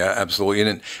scary,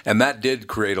 absolutely. And that did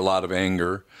create a lot of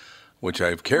anger, which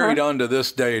I've carried on to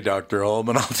this day, Dr.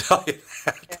 Hollman, I'll tell you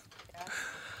that.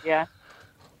 Yeah.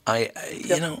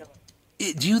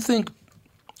 Do you think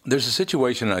there's a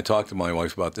situation, and I talk to my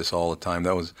wife about this all the time.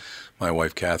 That was my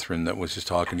wife, Catherine, that was just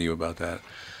talking to you about that.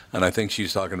 And I think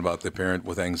she's talking about the parent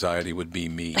with anxiety would be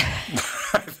me.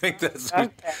 I think that's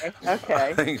okay.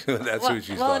 I think that's who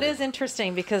she's Well, talking it is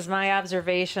interesting because my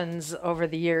observations over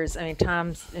the years, I mean,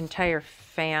 Tom's entire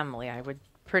family, I would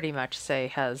pretty much say,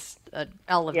 has an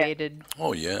elevated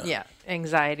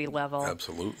anxiety level.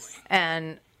 Absolutely.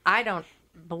 And I don't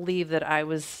believe that I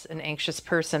was an anxious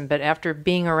person, but after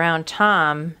being around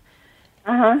Tom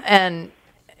and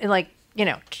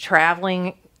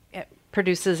traveling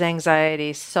produces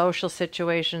anxiety, social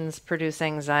situations produce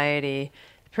anxiety,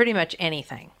 pretty much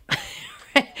anything.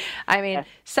 I mean,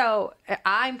 so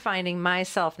I'm finding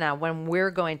myself now when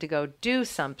we're going to go do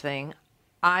something,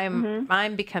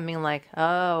 I'm becoming like,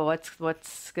 oh,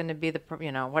 what's going to be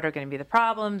what are going to be the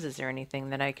problems? Is there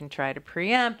anything that I can try to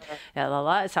preempt?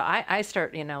 So I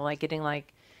start, getting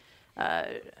like,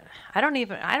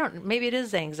 maybe it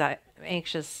is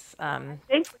anxious. I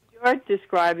think what you're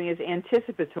describing is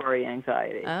anticipatory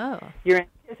anxiety. Oh. You're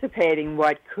anticipating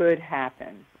what could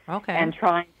happen. Okay. And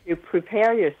trying to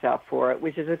prepare yourself for it,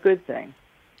 which is a good thing.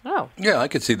 Oh. Yeah, I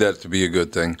could see that to be a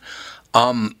good thing.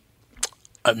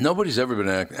 Nobody's ever been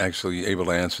actually able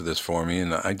to answer this for me,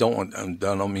 and I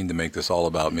don't mean to make this all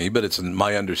about me, but it's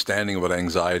my understanding of what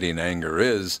anxiety and anger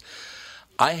is.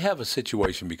 I have a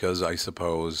situation because I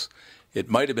suppose it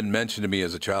might have been mentioned to me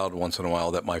as a child once in a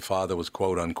while that my father was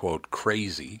quote unquote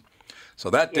crazy, so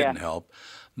that didn't help.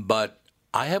 But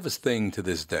I have a thing to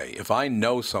this day. If I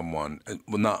know someone,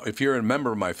 if you're a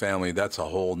member of my family, that's a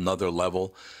whole nother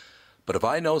level. But if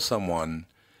I know someone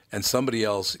and somebody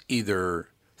else either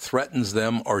threatens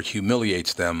them or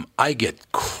humiliates them, I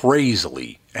get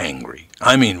crazily angry.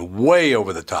 I mean, way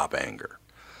over the top anger.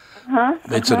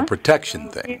 It's a protection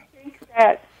thing. Do you think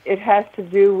that it has to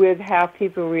do with how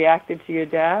people reacted to your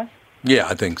death? Yeah,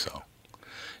 I think so.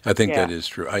 I think that is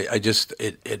true. I just,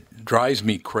 it drives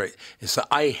me crazy.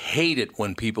 I hate it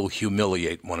when people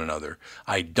humiliate one another.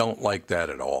 I don't like that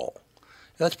at all.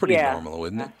 That's pretty normal,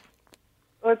 isn't it?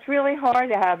 Well, it's really hard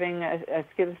having a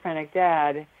schizophrenic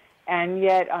dad, and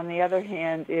yet, on the other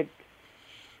hand,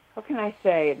 what can I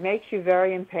say? It makes you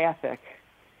very empathic.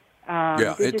 It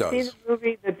does. Did you see the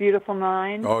movie The Beautiful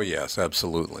Mind? Oh, yes,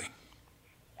 absolutely.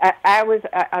 It was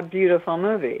a beautiful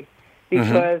movie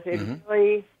because it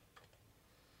really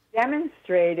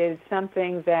demonstrated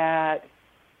something that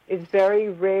is very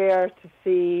rare to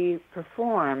see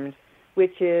performed,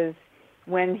 which is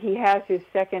when he has his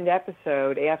second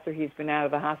episode after he's been out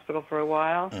of the hospital for a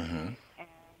while.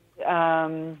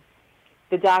 And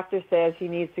the doctor says he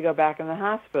needs to go back in the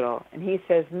hospital. And he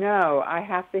says, no, I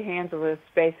have to handle this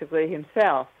basically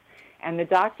himself. And the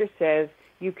doctor says,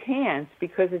 you can't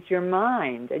because it's your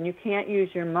mind, and you can't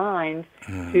use your mind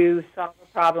to solve the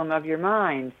problem of your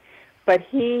mind. But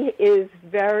he is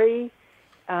very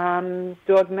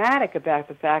dogmatic about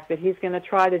the fact that he's going to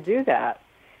try to do that.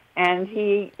 And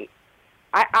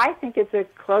I think it's a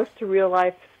close to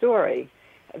real-life story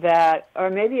or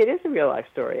maybe it is a real-life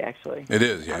story, actually. It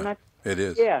is, yeah. It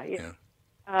is. Yeah.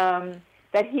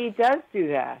 That he does do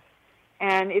that.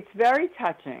 And it's very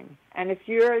touching. And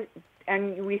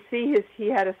and we see he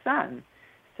had a son.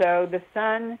 So the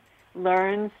son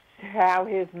learns how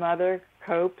his mother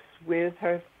copes with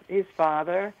his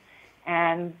father,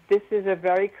 and this is a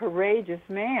very courageous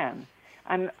man.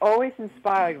 I'm always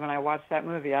inspired when I watch that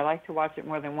movie. I like to watch it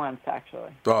more than once,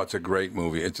 actually. Oh, it's a great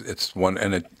movie. It's one,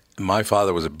 and my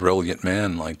father was a brilliant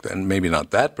man, like that, and maybe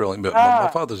not that brilliant, but my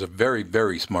father's a very,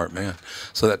 very smart man.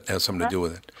 So that has something to do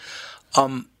with it.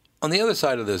 On the other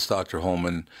side of this, Dr.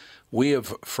 Hollman, we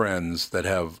have friends that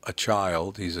have a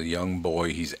child. He's a young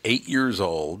boy. He's 8 years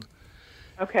old.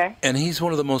 Okay. And he's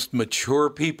one of the most mature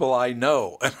people I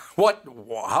know.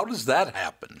 How does that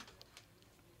happen?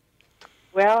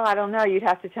 Well, I don't know. You'd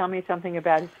have to tell me something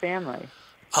about his family.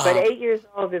 But 8 years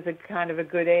old is a kind of a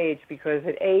good age because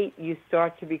at 8 you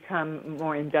start to become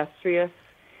more industrious.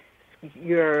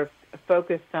 Your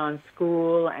focused on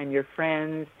school and your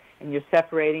friends, and you're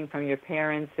separating from your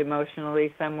parents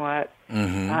emotionally somewhat.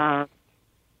 Mm-hmm.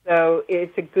 So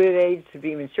it's a good age to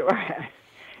be mature at.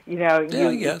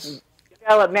 Yes.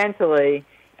 Developmentally,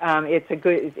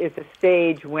 it's a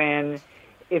stage when,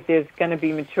 if there's going to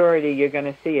be maturity, you're going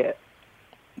to see it.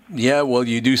 Yeah, well,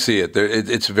 you do see it.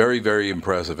 It's very, very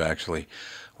impressive, actually.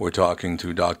 We're talking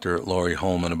to Dr. Laurie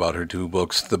Hollman about her 2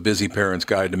 books, The Busy Parent's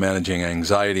Guide to Managing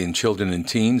Anxiety in Children and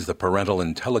Teens, The Parental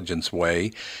Intelligence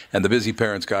Way, and The Busy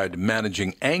Parent's Guide to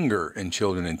Managing Anger in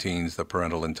Children and Teens, The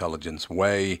Parental Intelligence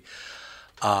Way.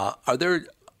 Are there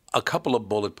a couple of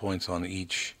bullet points on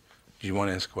each? Do you want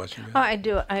to ask a question? Oh, I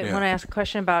do. I want to ask a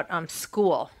question about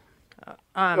school.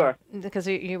 Sure. Because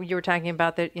you were talking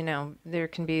about that, there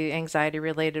can be anxiety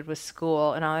related with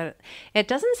school and all that. It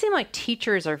doesn't seem like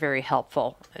teachers are very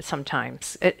helpful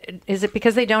sometimes. Is it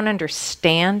because they don't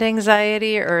understand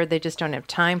anxiety, or they just don't have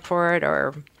time for it,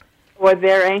 or? Well,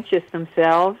 they're anxious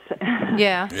themselves.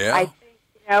 Yeah. Yeah.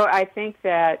 I think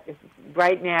that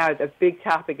right now the big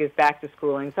topic is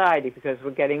back-to-school anxiety, because we're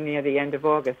getting near the end of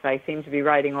August. I seem to be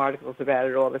writing articles about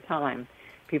it all the time.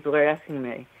 People are asking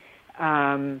me.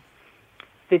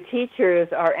 The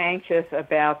teachers are anxious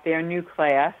about their new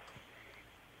class.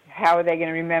 How are they going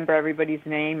to remember everybody's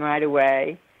name right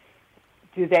away?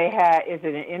 Is it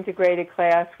an integrated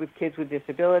class with kids with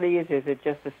disabilities? Is it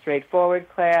just a straightforward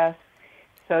class?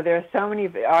 So there are so many.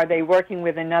 Are they working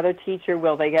with another teacher?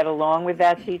 Will they get along with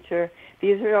that teacher?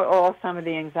 These are all some of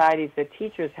the anxieties that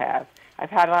teachers have. I've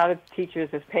had a lot of teachers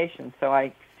as patients, so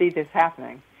I see this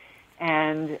happening.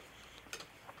 And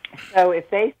so if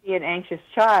they see an anxious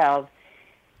child,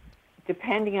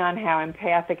 depending on how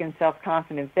empathic and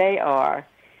self-confident they are,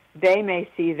 they may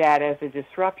see that as a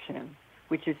disruption,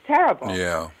 which is terrible.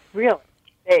 Yeah. Really.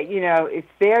 It's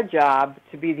their job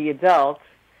to be the adult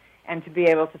and to be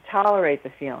able to tolerate the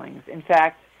feelings. In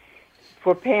fact,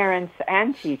 for parents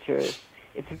and teachers,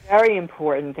 it's very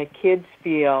important that kids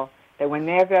feel that when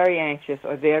they're very anxious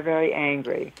or they're very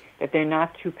angry, that they're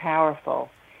not too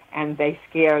powerful and they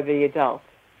scare the adult.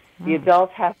 The adult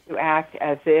has to act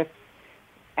as if,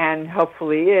 and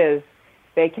hopefully is,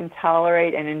 they can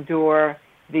tolerate and endure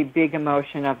the big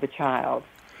emotion of the child.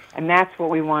 And that's what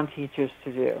we want teachers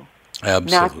to do.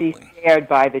 Absolutely. Not be scared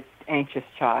by the anxious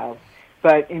child,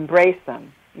 but embrace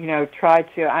them. Try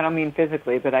to, I don't mean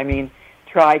physically, but I mean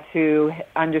try to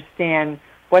understand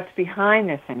what's behind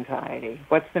this anxiety.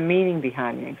 What's the meaning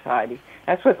behind the anxiety?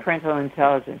 That's what parental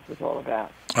intelligence is all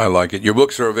about. I like it. Your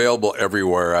books are available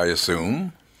everywhere, I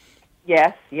assume.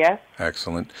 Yes.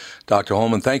 Excellent. Dr.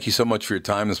 Hollman, thank you so much for your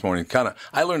time this morning.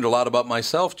 I learned a lot about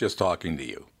myself just talking to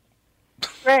you.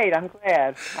 Great. I'm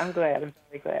glad. I'm very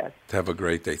glad. Have a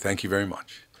great day. Thank you very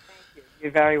much. Thank you.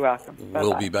 You're very welcome. Bye-bye.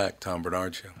 We'll be back. Tom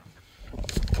Bernard Show.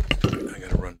 I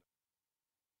got to run.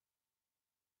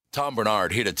 Tom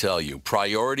Bernard here to tell you,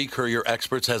 Priority Courier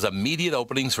Experts has immediate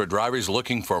openings for drivers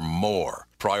looking for more.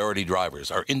 Priority drivers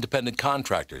are independent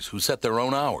contractors who set their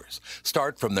own hours,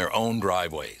 start from their own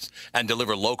driveways, and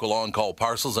deliver local on-call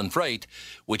parcels and freight,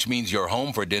 which means you're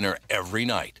home for dinner every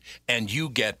night, and you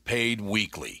get paid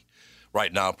weekly.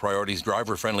 Right now, Priority's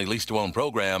driver-friendly lease-to-own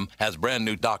program has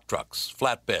brand-new dock trucks,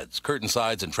 flatbeds, curtain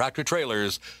sides, and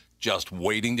tractor-trailers just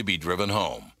waiting to be driven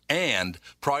home. And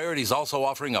Priority's also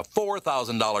offering a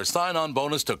 $4,000 sign-on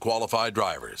bonus to qualified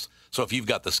drivers. So if you've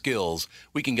got the skills,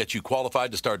 we can get you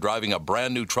qualified to start driving a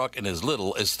brand new truck in as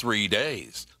little as 3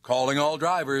 days. Calling all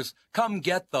drivers, come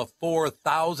get the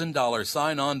 $4,000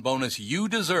 sign-on bonus you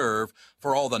deserve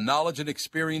for all the knowledge and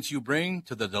experience you bring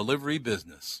to the delivery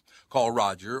business. Call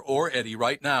Roger or Eddie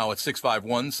right now at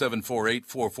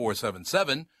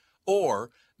 651-748-4477 or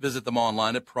visit them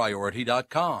online at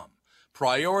priority.com.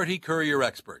 Priority Courier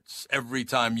Experts. Every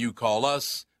time you call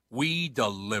us, we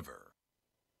deliver.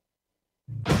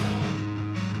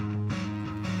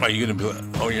 Are you going to play?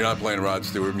 Oh, you're not playing Rod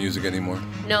Stewart music anymore?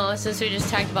 No, since we just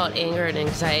talked about anger and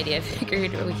anxiety, I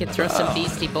figured we could throw some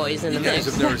Beastie Boys in the mix. You guys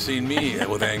have never seen me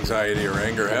with anxiety or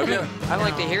anger, have you? I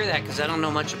like to hear that because I don't know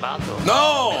much about those.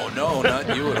 No,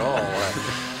 not you at all.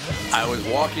 I was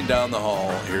walking down the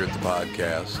hall here at the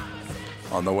podcast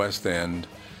on the West End,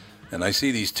 and I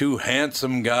see these 2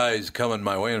 handsome guys coming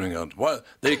my way, and I go, "What?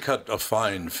 They cut a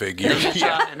fine figure."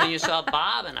 And then you saw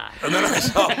Bob and I. And then I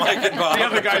saw Mike and Bob. The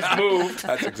other guys moved.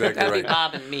 That's exactly That'd right. be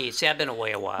Bob and me. See, I've been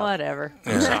away a while. Whatever.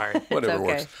 I'm sorry. Whatever okay.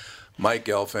 works. Mike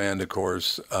Gelfand, of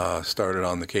course, started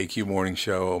on the KQ Morning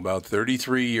Show about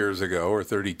 33 years ago, or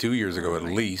 32 years ago at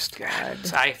least. God,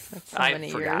 I've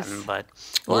many forgotten, years. but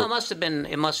it must have been.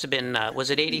 Was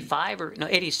it 85 or no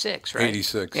 86? Right.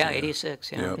 86. Yeah,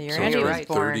 86. Yeah. Yep. You're So right. it's He was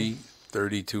been born.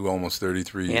 32, almost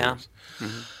 33 Yeah. years.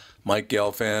 Mm-hmm. Mike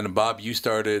Gelfand. And Bob, you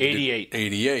started 88.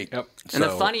 88. Yep. And the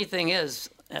funny thing is,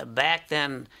 back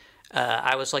then,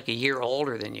 I was like a year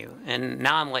older than you, and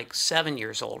now I'm like 7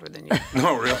 years older than you.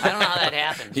 No, really? I don't know how that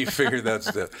happened. You figured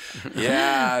that's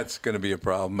it's going to be a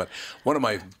problem. But one of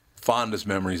my fondest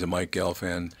memories of Mike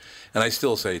Gelfand, and I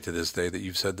still say to this day that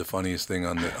you've said the funniest thing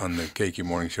on the KQ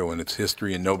Morning Show in its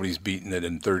history, and nobody's beaten it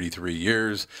in 33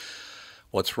 years.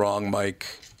 What's wrong, Mike?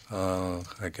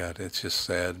 I got it. It's just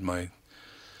sad. My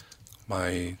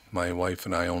wife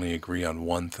and I only agree on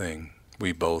one thing.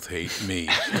 We both hate me,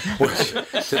 which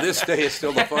to this day is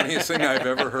still the funniest thing I've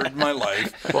ever heard in my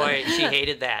life. Boy, she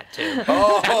hated that too.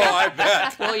 Oh, I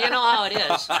bet. Well, you know how it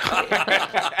is.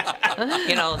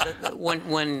 You know,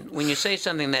 when you say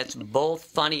something that's both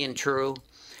funny and true,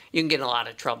 you can get in a lot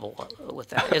of trouble with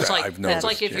that. It's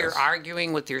like if you're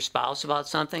arguing with your spouse about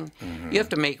something, you have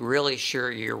to make really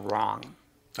sure you're wrong.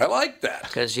 I like that.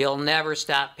 Because you'll never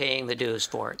stop paying the dues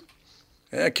for it.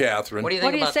 Yeah, Catherine. What do you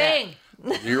think about that? What are you saying?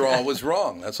 You're always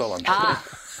wrong. That's all I'm saying.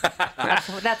 That's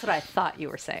what I thought you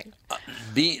were saying.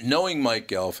 Knowing Mike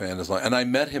Gelfand is like, and I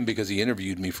met him because he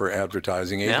interviewed me for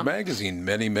Advertising Age magazine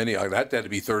many, that had to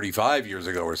be 35 years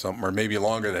ago or something, or maybe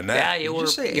longer than that. Yeah, Did you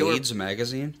say AIDS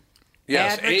magazine?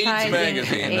 Yes, AIDS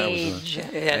magazine. Age.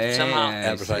 They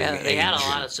had a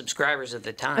lot of subscribers at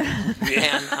the time.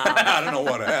 And, I don't know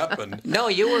what happened. No,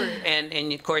 you were,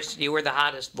 and of course, you were the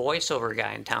hottest voiceover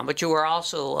guy in town, but you were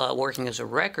also working as a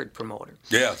record promoter.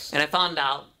 Yes. And I found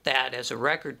out that as a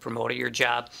record promoter, your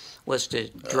job was to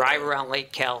drive around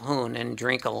Lake Calhoun and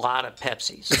drink a lot of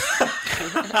Pepsis.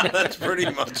 That's pretty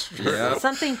much true. Yeah.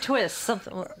 Something twist,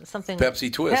 something.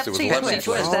 Pepsi Twist. It was Pepsi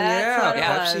Twist. Oh,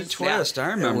 Pepsi Twist. I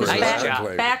remember Nice that. job.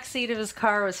 Backseat of his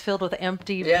car was filled with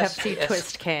empty Pepsi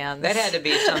Twist cans. That had to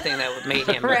be something that made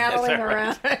him rattling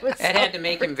around. That had to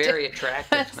make him very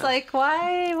attractive. It's like,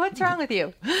 why? What's wrong with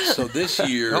you? So this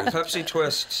year, Pepsi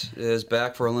Twist is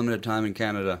back for a limited time in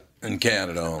Canada. In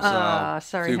Canada, oh,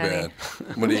 sorry, too honey. bad.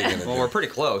 What are you going to do? Well, we're pretty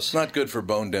close. It's not good for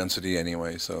bone density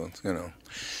anyway, so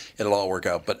it'll all work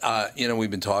out. But we've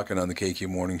been talking on the KQ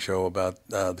Morning Show about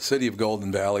the city of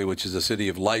Golden Valley, which is a city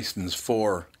of license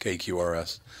for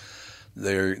KQRS.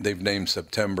 They've named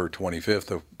September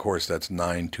 25th, of course, that's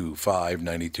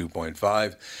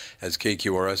 925, as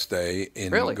KQRS Day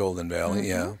in Golden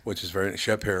Valley, which is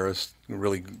Shep Harris, a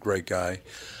really great guy,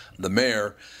 the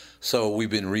mayor. So we've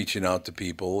been reaching out to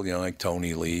people, like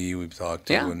Tony Lee, we've talked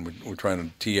to, and we're trying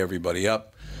to tee everybody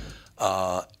up.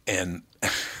 And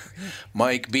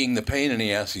Mike, being the pain in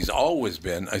the ass he's always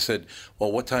been, I said,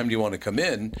 well, what time do you want to come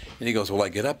in? And he goes, well, I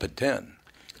get up at 10.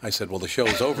 I said, well, the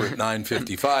show's over at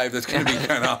 9:55. That's going to be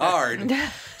kind of hard.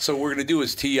 So what we're going to do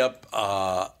is tee up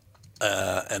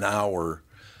an hour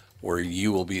where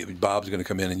you will be, Bob's going to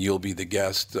come in and you'll be the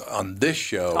guest on this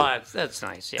show. Oh, that's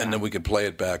nice, yeah. And then we could play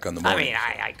it back on the morning.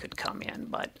 I mean, I could come in,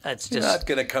 but it's just... You're not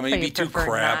going to come in. You'd be too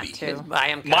crabby. I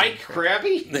am Mike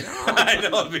Crabby? I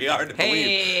know, it'd be hard to believe.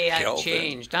 Hey, I've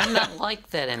changed. I'm not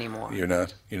like that anymore. You're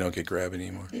not? You don't get crabby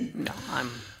anymore? No, I'm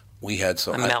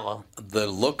mellow. The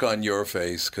look on your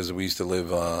face, because we used to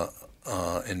live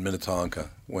in Minnetonka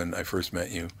when I first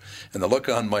met you, and the look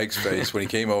on Mike's face when he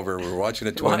came over, we were watching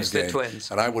a Twins game,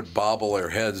 and I would bobble their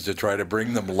heads to try to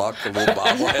bring them luck, the little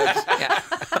bobbleheads. Yeah.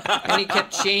 And he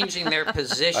kept changing their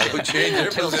position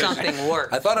until something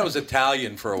worked. I thought I was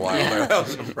Italian for a while there. That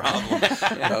was a problem.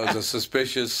 I was a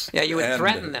suspicious you would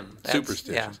threaten them.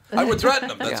 Superstitious. I would threaten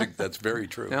them. That's very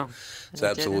true. Yeah. It's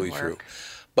absolutely true.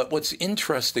 But what's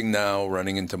interesting now,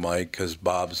 running into Mike, because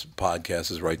Bob's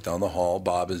podcast is right down the hall.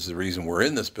 Bob is the reason we're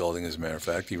in this building, as a matter of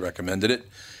fact. He recommended it,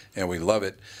 and we love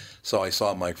it. So I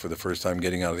saw Mike for the first time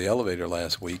getting out of the elevator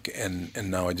last week, and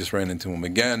now I just ran into him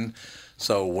again.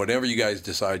 So whatever you guys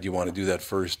decide you want to do that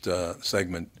first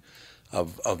segment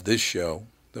of this show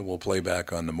that we'll play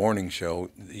back on the morning show,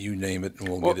 you name it, and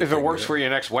we'll get it. If it works for you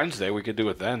next Wednesday, we could do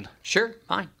it then. Sure,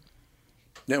 fine.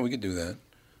 Yeah, we could do that.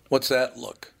 What's that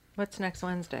look? What's next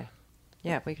Wednesday?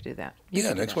 Yeah, we could do that.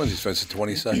 Next Wednesday's the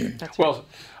 22nd. Well,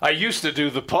 I used to do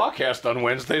the podcast on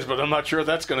Wednesdays, but I'm not sure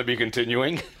that's going to be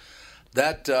continuing.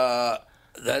 That was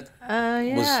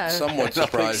somewhat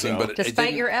surprising, but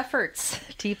despite your efforts,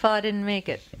 Teapot didn't make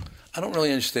it. I don't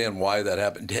really understand why that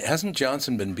happened. Hasn't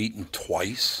Johnson been beaten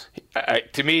twice?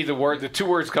 To me, the two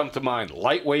words come to mind: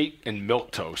 lightweight and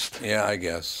milquetoast. Yeah, I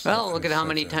guess. Well, look at how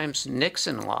many times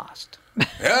Nixon lost.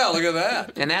 Yeah, look at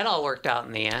that. And that all worked out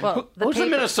in the end. Well, Who's the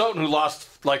Minnesotan who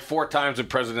lost like 4 times in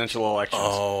presidential elections?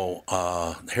 Oh,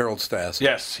 Harold Stassen.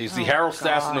 Yes, he's the Harold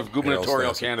Stassen of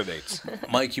gubernatorial candidates.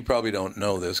 Mike, you probably don't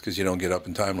know this because you don't get up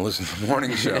in time to listen to the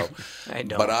morning show. I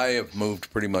don't. But I have moved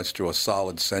pretty much to a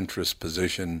solid centrist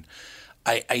position.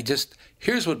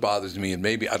 here's what bothers me, and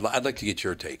maybe I'd like to get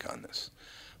your take on this.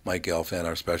 Mike Gelfand,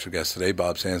 our special guest today,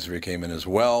 Bob Sansevier came in as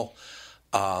well.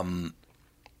 All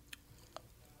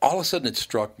of a sudden it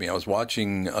struck me. I was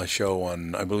watching a show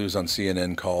on, I believe it was on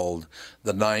CNN, called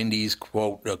The 90s,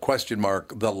 quote, question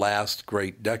mark, The Last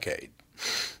Great Decade.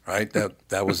 Right?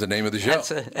 That was the name of the show.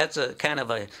 That's a kind of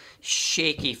a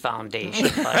shaky foundation.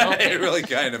 But okay. It really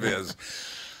kind of is.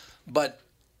 But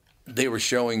they were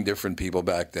showing different people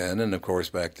back then, and of course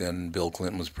back then Bill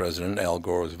Clinton was president, Al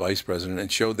Gore was vice president,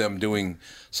 and showed them doing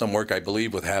some work, I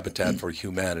believe, with Habitat for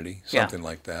Humanity, something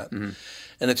like that. Mm-hmm.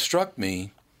 And it struck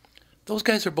me, those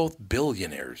guys are both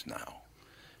billionaires now.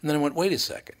 And then I went, wait a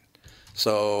second.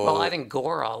 So, well, I think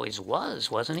Gore always was,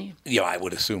 wasn't he? Yeah, I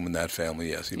would assume in that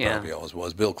family, yes, he probably always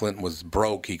was. Bill Clinton was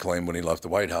broke, he claimed, when he left the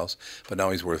White House, but now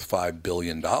he's worth $5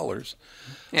 billion.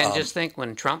 And just think,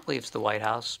 when Trump leaves the White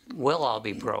House, we'll all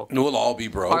be broke. We'll all be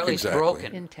broke, or at least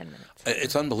broken. In 10 minutes.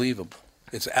 It's unbelievable.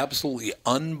 It's absolutely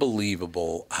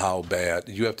unbelievable how bad.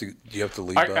 Do you have to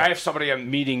leave? I have somebody I'm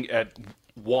meeting at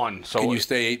 1. So can you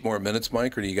stay 8 more minutes,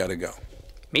 Mike, or do you got to go?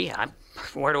 Me?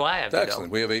 Where do I have to go?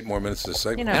 Excellent. We have 8 more minutes to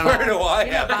say. Where do I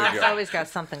have to Bob's go? always got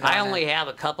something going I only have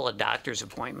a couple of doctor's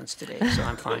appointments today, so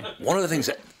I'm fine. One of the things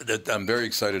that I'm very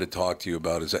excited to talk to you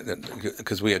about is that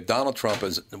because we had Donald Trump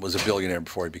was a billionaire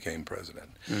before he became president,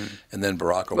 and then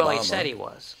Barack Obama. Well, he said he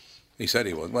was. He said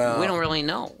he was. Well, we don't really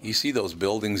know. You see those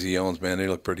buildings he owns, man, they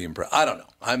look pretty impressive. I don't know.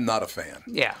 I'm not a fan.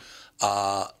 Yeah.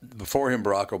 Before him,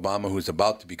 Barack Obama, who's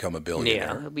about to become a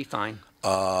billionaire. Yeah, he'll be fine.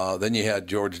 Then you had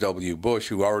George W. Bush,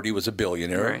 who already was a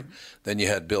billionaire. Right. Then you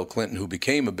had Bill Clinton, who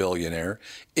became a billionaire.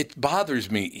 It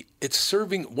bothers me. It's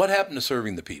serving. What happened to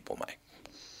serving the people, Mike?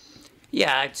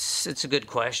 Yeah, it's a good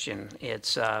question.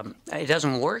 It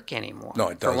doesn't work anymore. No,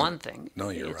 it doesn't. For one thing. No,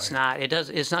 you're right. It's not.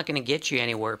 It's not going to get you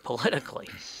anywhere politically.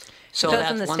 So it does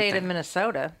that's in the one state thing. of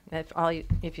Minnesota.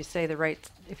 If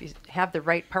you have the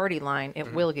right party line,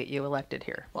 it will get you elected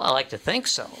here. Well, I like to think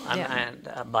so. Yeah.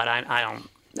 But I don't.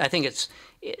 I think it's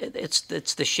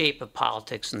the shape of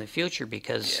politics in the future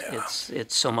because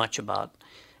it's so much about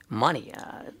money.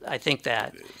 I think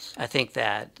that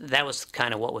was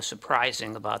kind of what was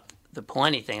surprising about the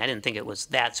Pawlenty thing. I didn't think it was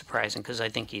that surprising because I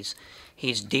think he's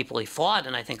deeply flawed,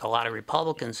 and I think a lot of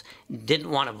Republicans didn't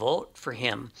want to vote for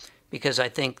him because I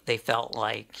think they felt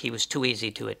like he was too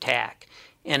easy to attack.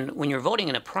 And when you're voting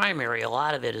in a primary, a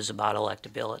lot of it is about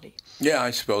electability. Yeah,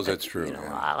 I suppose that's true. You know,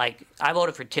 I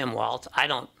voted for Tim Walz.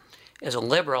 As a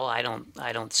liberal, I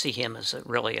don't see him as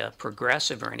really a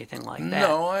progressive or anything like that.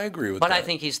 No, I agree with that. But I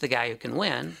think he's the guy who can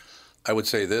win. I would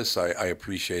say this: I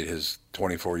appreciate his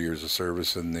 24 years of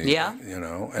service in the,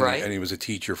 and he was a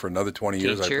teacher for another 20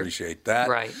 years. I appreciate that.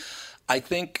 Right. I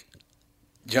think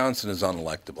Johnson is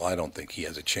unelectable. I don't think he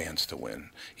has a chance to win.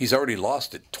 He's already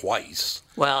lost it twice.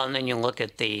 Well, and then you look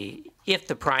at if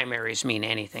the primaries mean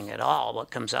anything at all, what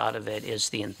comes out of it is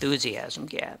the enthusiasm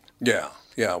gap. Yeah.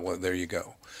 Well, there you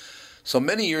go. So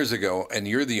many years ago, and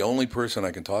you're the only person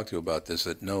I can talk to about this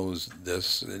that knows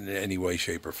this in any way,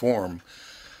 shape, or form,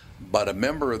 but a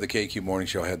member of the KQ Morning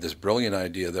Show had this brilliant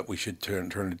idea that we should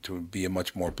turn it to be a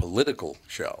much more political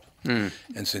show. And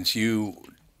since you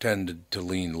tended to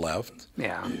lean left,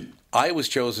 I was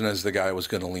chosen as the guy who was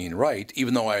going to lean right,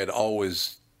 even though I had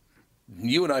always...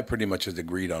 You and I pretty much had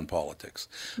agreed on politics.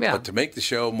 Yeah. But to make the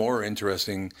show more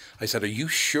interesting, I said, are you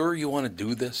sure you want to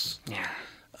do this? Yeah.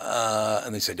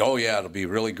 And they said, oh, yeah, it'll be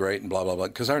really great and blah, blah, blah.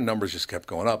 Because our numbers just kept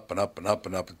going up and up and up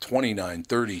and up. 29,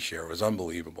 30 share was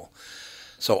unbelievable.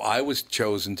 So I was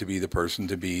chosen to be the person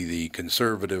to be the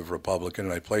conservative Republican,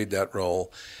 and I played that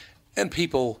role. And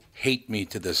people hate me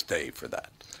to this day for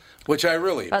that, which I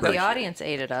really appreciate. But the audience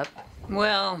ate it up.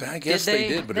 Well, I guess they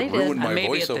did, but it ruined my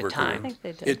maybe voiceover at the time. career. I think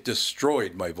they did. It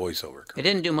destroyed my voiceover career. It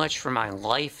didn't do much for my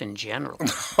life in general.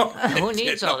 Who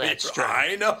needs all that stress?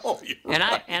 I know. And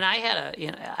I had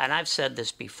and I've said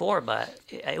this before, but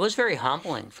it was very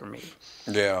humbling for me.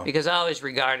 Yeah. Because I always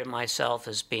regarded myself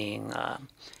as being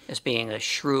a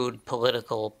shrewd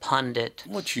political pundit.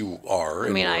 What you are. I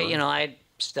mean, I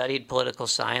studied political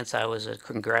science. I was a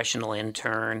congressional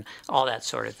intern, all that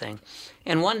sort of thing.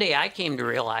 And one day I came to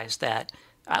realize that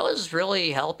I was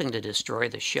really helping to destroy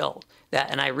the show.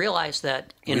 And I realized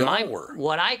that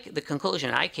the conclusion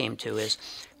I came to is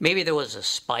maybe there was a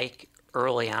spike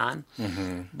early on,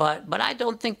 but I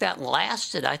don't think that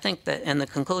lasted. I think that, and the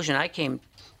conclusion I came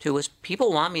to was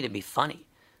people want me to be funny.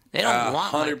 They don't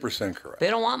want 100% correct. They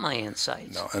don't want my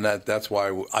insights. No, and that's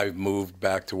why I've moved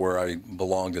back to where I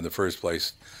belonged in the first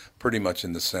place, pretty much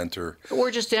in the center.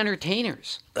 We're just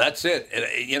entertainers. That's it.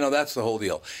 That's the whole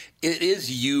deal. It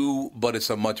is you, but it's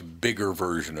a much bigger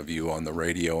version of you on the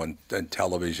radio and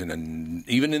television and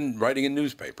even in writing in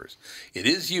newspapers. It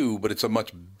is you, but it's a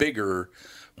much bigger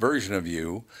version of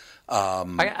you. I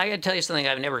got to tell you something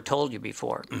I've never told you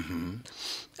before. Mm-hmm.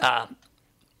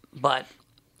 But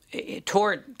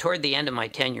toward the end of my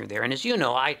tenure there, and as you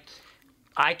know, I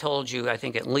told you, I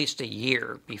think, at least a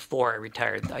year before I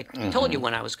retired. I told you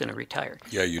when I was going to retire.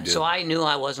 Yeah, you did. So I knew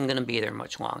I wasn't going to be there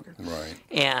much longer. Right.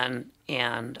 And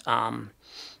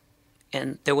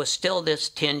there was still this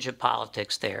tinge of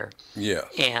politics there. Yes.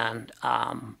 And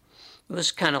it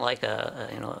was kind of like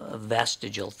a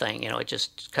vestigial thing. It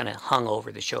just kind of hung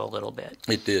over the show a little bit.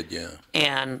 It did, yeah.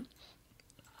 And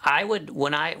I would,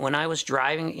 when I was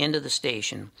driving into the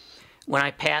station, when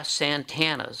I passed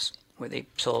Santana's, where they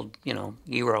sold,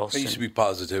 gyros. It used to be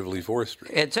Positively 4th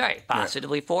Street. It's right,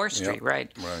 Positively 4th Street, Yep.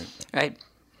 right. Right,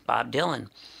 Bob Dylan.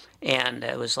 And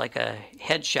it was like a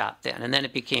head shop then. And then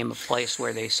it became a place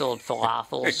where they sold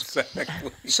falafels.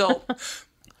 Exactly. So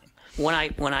when I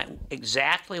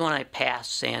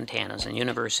passed Santana's on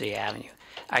University Avenue,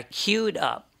 I queued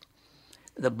up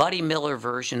the Buddy Miller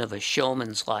version of A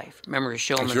Showman's Life. Remember A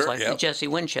Showman's Life? Yep. The Jesse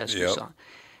Winchester Yep. song.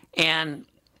 And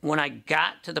when I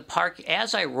got to the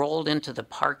as I rolled into the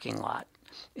parking lot,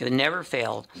 it never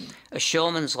failed, A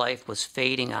Showman's Life was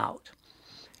fading out.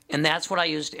 And that's what I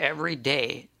used every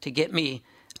day to get me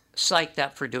psyched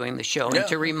up for doing the show and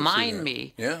to remind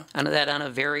me that on a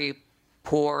very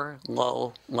poor,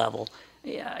 low level,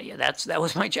 that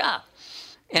was my job.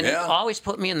 And it always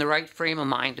put me in the right frame of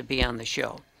mind to be on the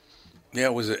show. Yeah,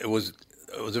 it was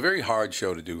a very hard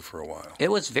show to do for a while.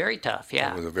 It was very tough,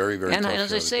 yeah. It was a very, very tough show. And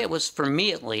as I say, it was, for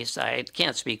me at least, I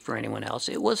can't speak for anyone else,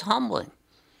 it was humbling.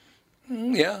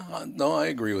 Yeah, no, I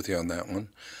agree with you on that one.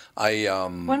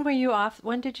 When were you off?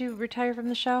 When did you retire from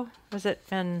the show? Was it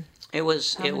in? It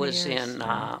was years? in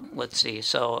let's see.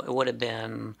 So it would have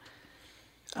been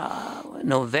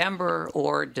November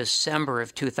or December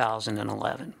of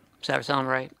 2011. Does that sound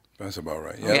right? That's about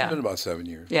right. Yeah, it's been about 7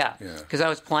 years. Yeah, because I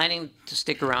was planning to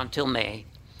stick around till May,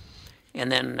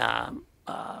 and then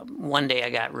one day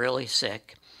I got really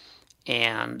sick,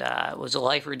 and it was a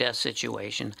life or death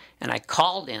situation. And I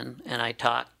called in and I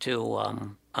talked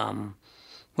to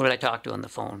who did I talk to on the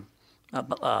phone?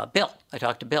 Bill. I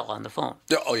talked to Bill on the phone.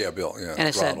 Oh yeah, Bill. Yeah. And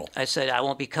I said I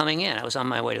won't be coming in. I was on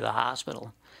my way to the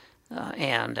hospital.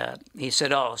 And he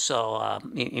said, "Oh, so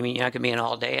you mean you're not going to be in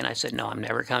all day?" And I said, "No, I'm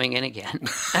never coming in again."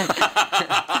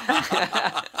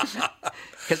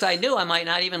 Because I knew I might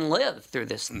not even live through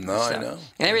this stuff. I know.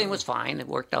 And everything was fine. It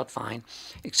worked out fine,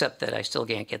 except that I still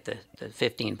can't get the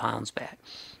 15 pounds back.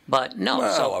 But no,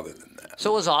 other than that.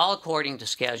 So it was all according to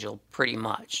schedule, pretty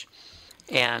much.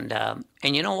 And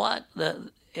you know what? The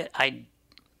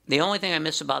only thing I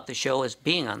miss about the show is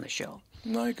being on the show.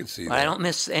 No, I can see that. I don't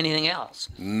miss anything else.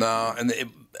 No, and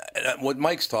what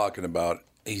Mike's talking about,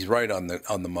 he's right on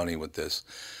the money with this.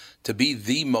 To be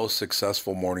the most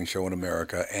successful morning show in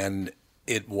America, and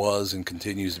it was and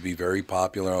continues to be very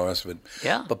popular and all the rest of it.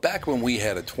 Yeah. But back when we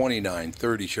had a 29,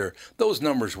 30 share, those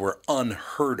numbers were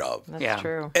unheard of. That's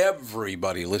true.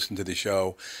 Everybody listened to the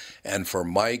show, and for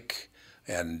Mike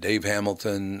and Dave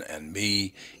Hamilton and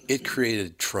me, it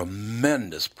created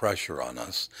tremendous pressure on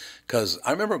us. Because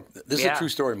I remember, this is a true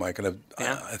story, Mike, and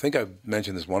I think I've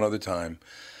mentioned this one other time.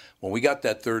 When we got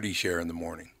that 30 share in the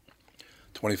morning,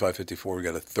 25-54, we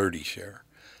got a 30 share.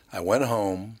 I went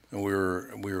home, and we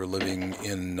were living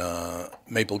in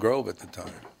Maple Grove at the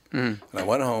time. And I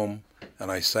went home,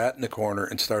 and I sat in the corner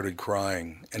and started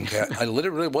crying. And I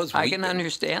literally was weeping. I can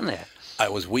understand that. I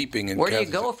was weeping. And where do you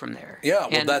go from there? Yeah,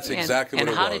 well, that's exactly what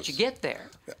it was. And how did you get there?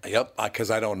 Yep,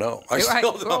 because I don't know. I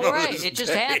still don't know. Right, it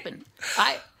just happened.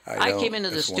 I came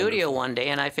into the studio one day,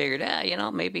 and I figured,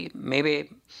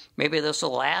 maybe this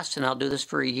will last, and I'll do this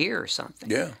for a year or something.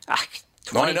 Yeah.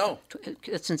 I know.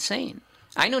 It's insane.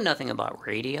 I knew nothing about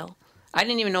radio. I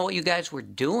didn't even know what you guys were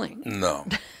doing. No.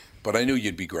 But I knew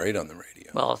you'd be great on the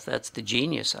radio. Well, that's the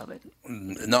genius of it.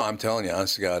 No, I'm telling you,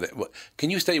 honest to God. Can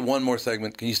you stay one more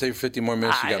segment? Can you stay for 50 more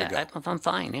minutes? You got to go. I'm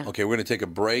fine, yeah. Okay, we're going to take a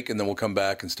break, and then we'll come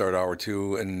back and start hour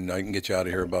 2, and I can get you out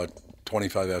of here about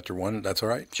 25 after 1. That's all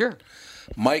right? Sure.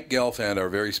 Mike Gelfand, our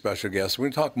very special guest. We're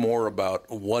going to talk more about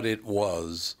what it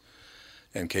was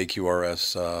and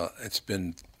KQRS. It's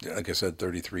been, like I said,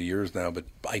 33 years now, but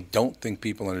I don't think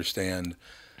people understand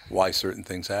why certain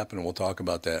things happen, and we'll talk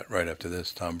about that right after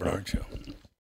this Tom Bernard Show.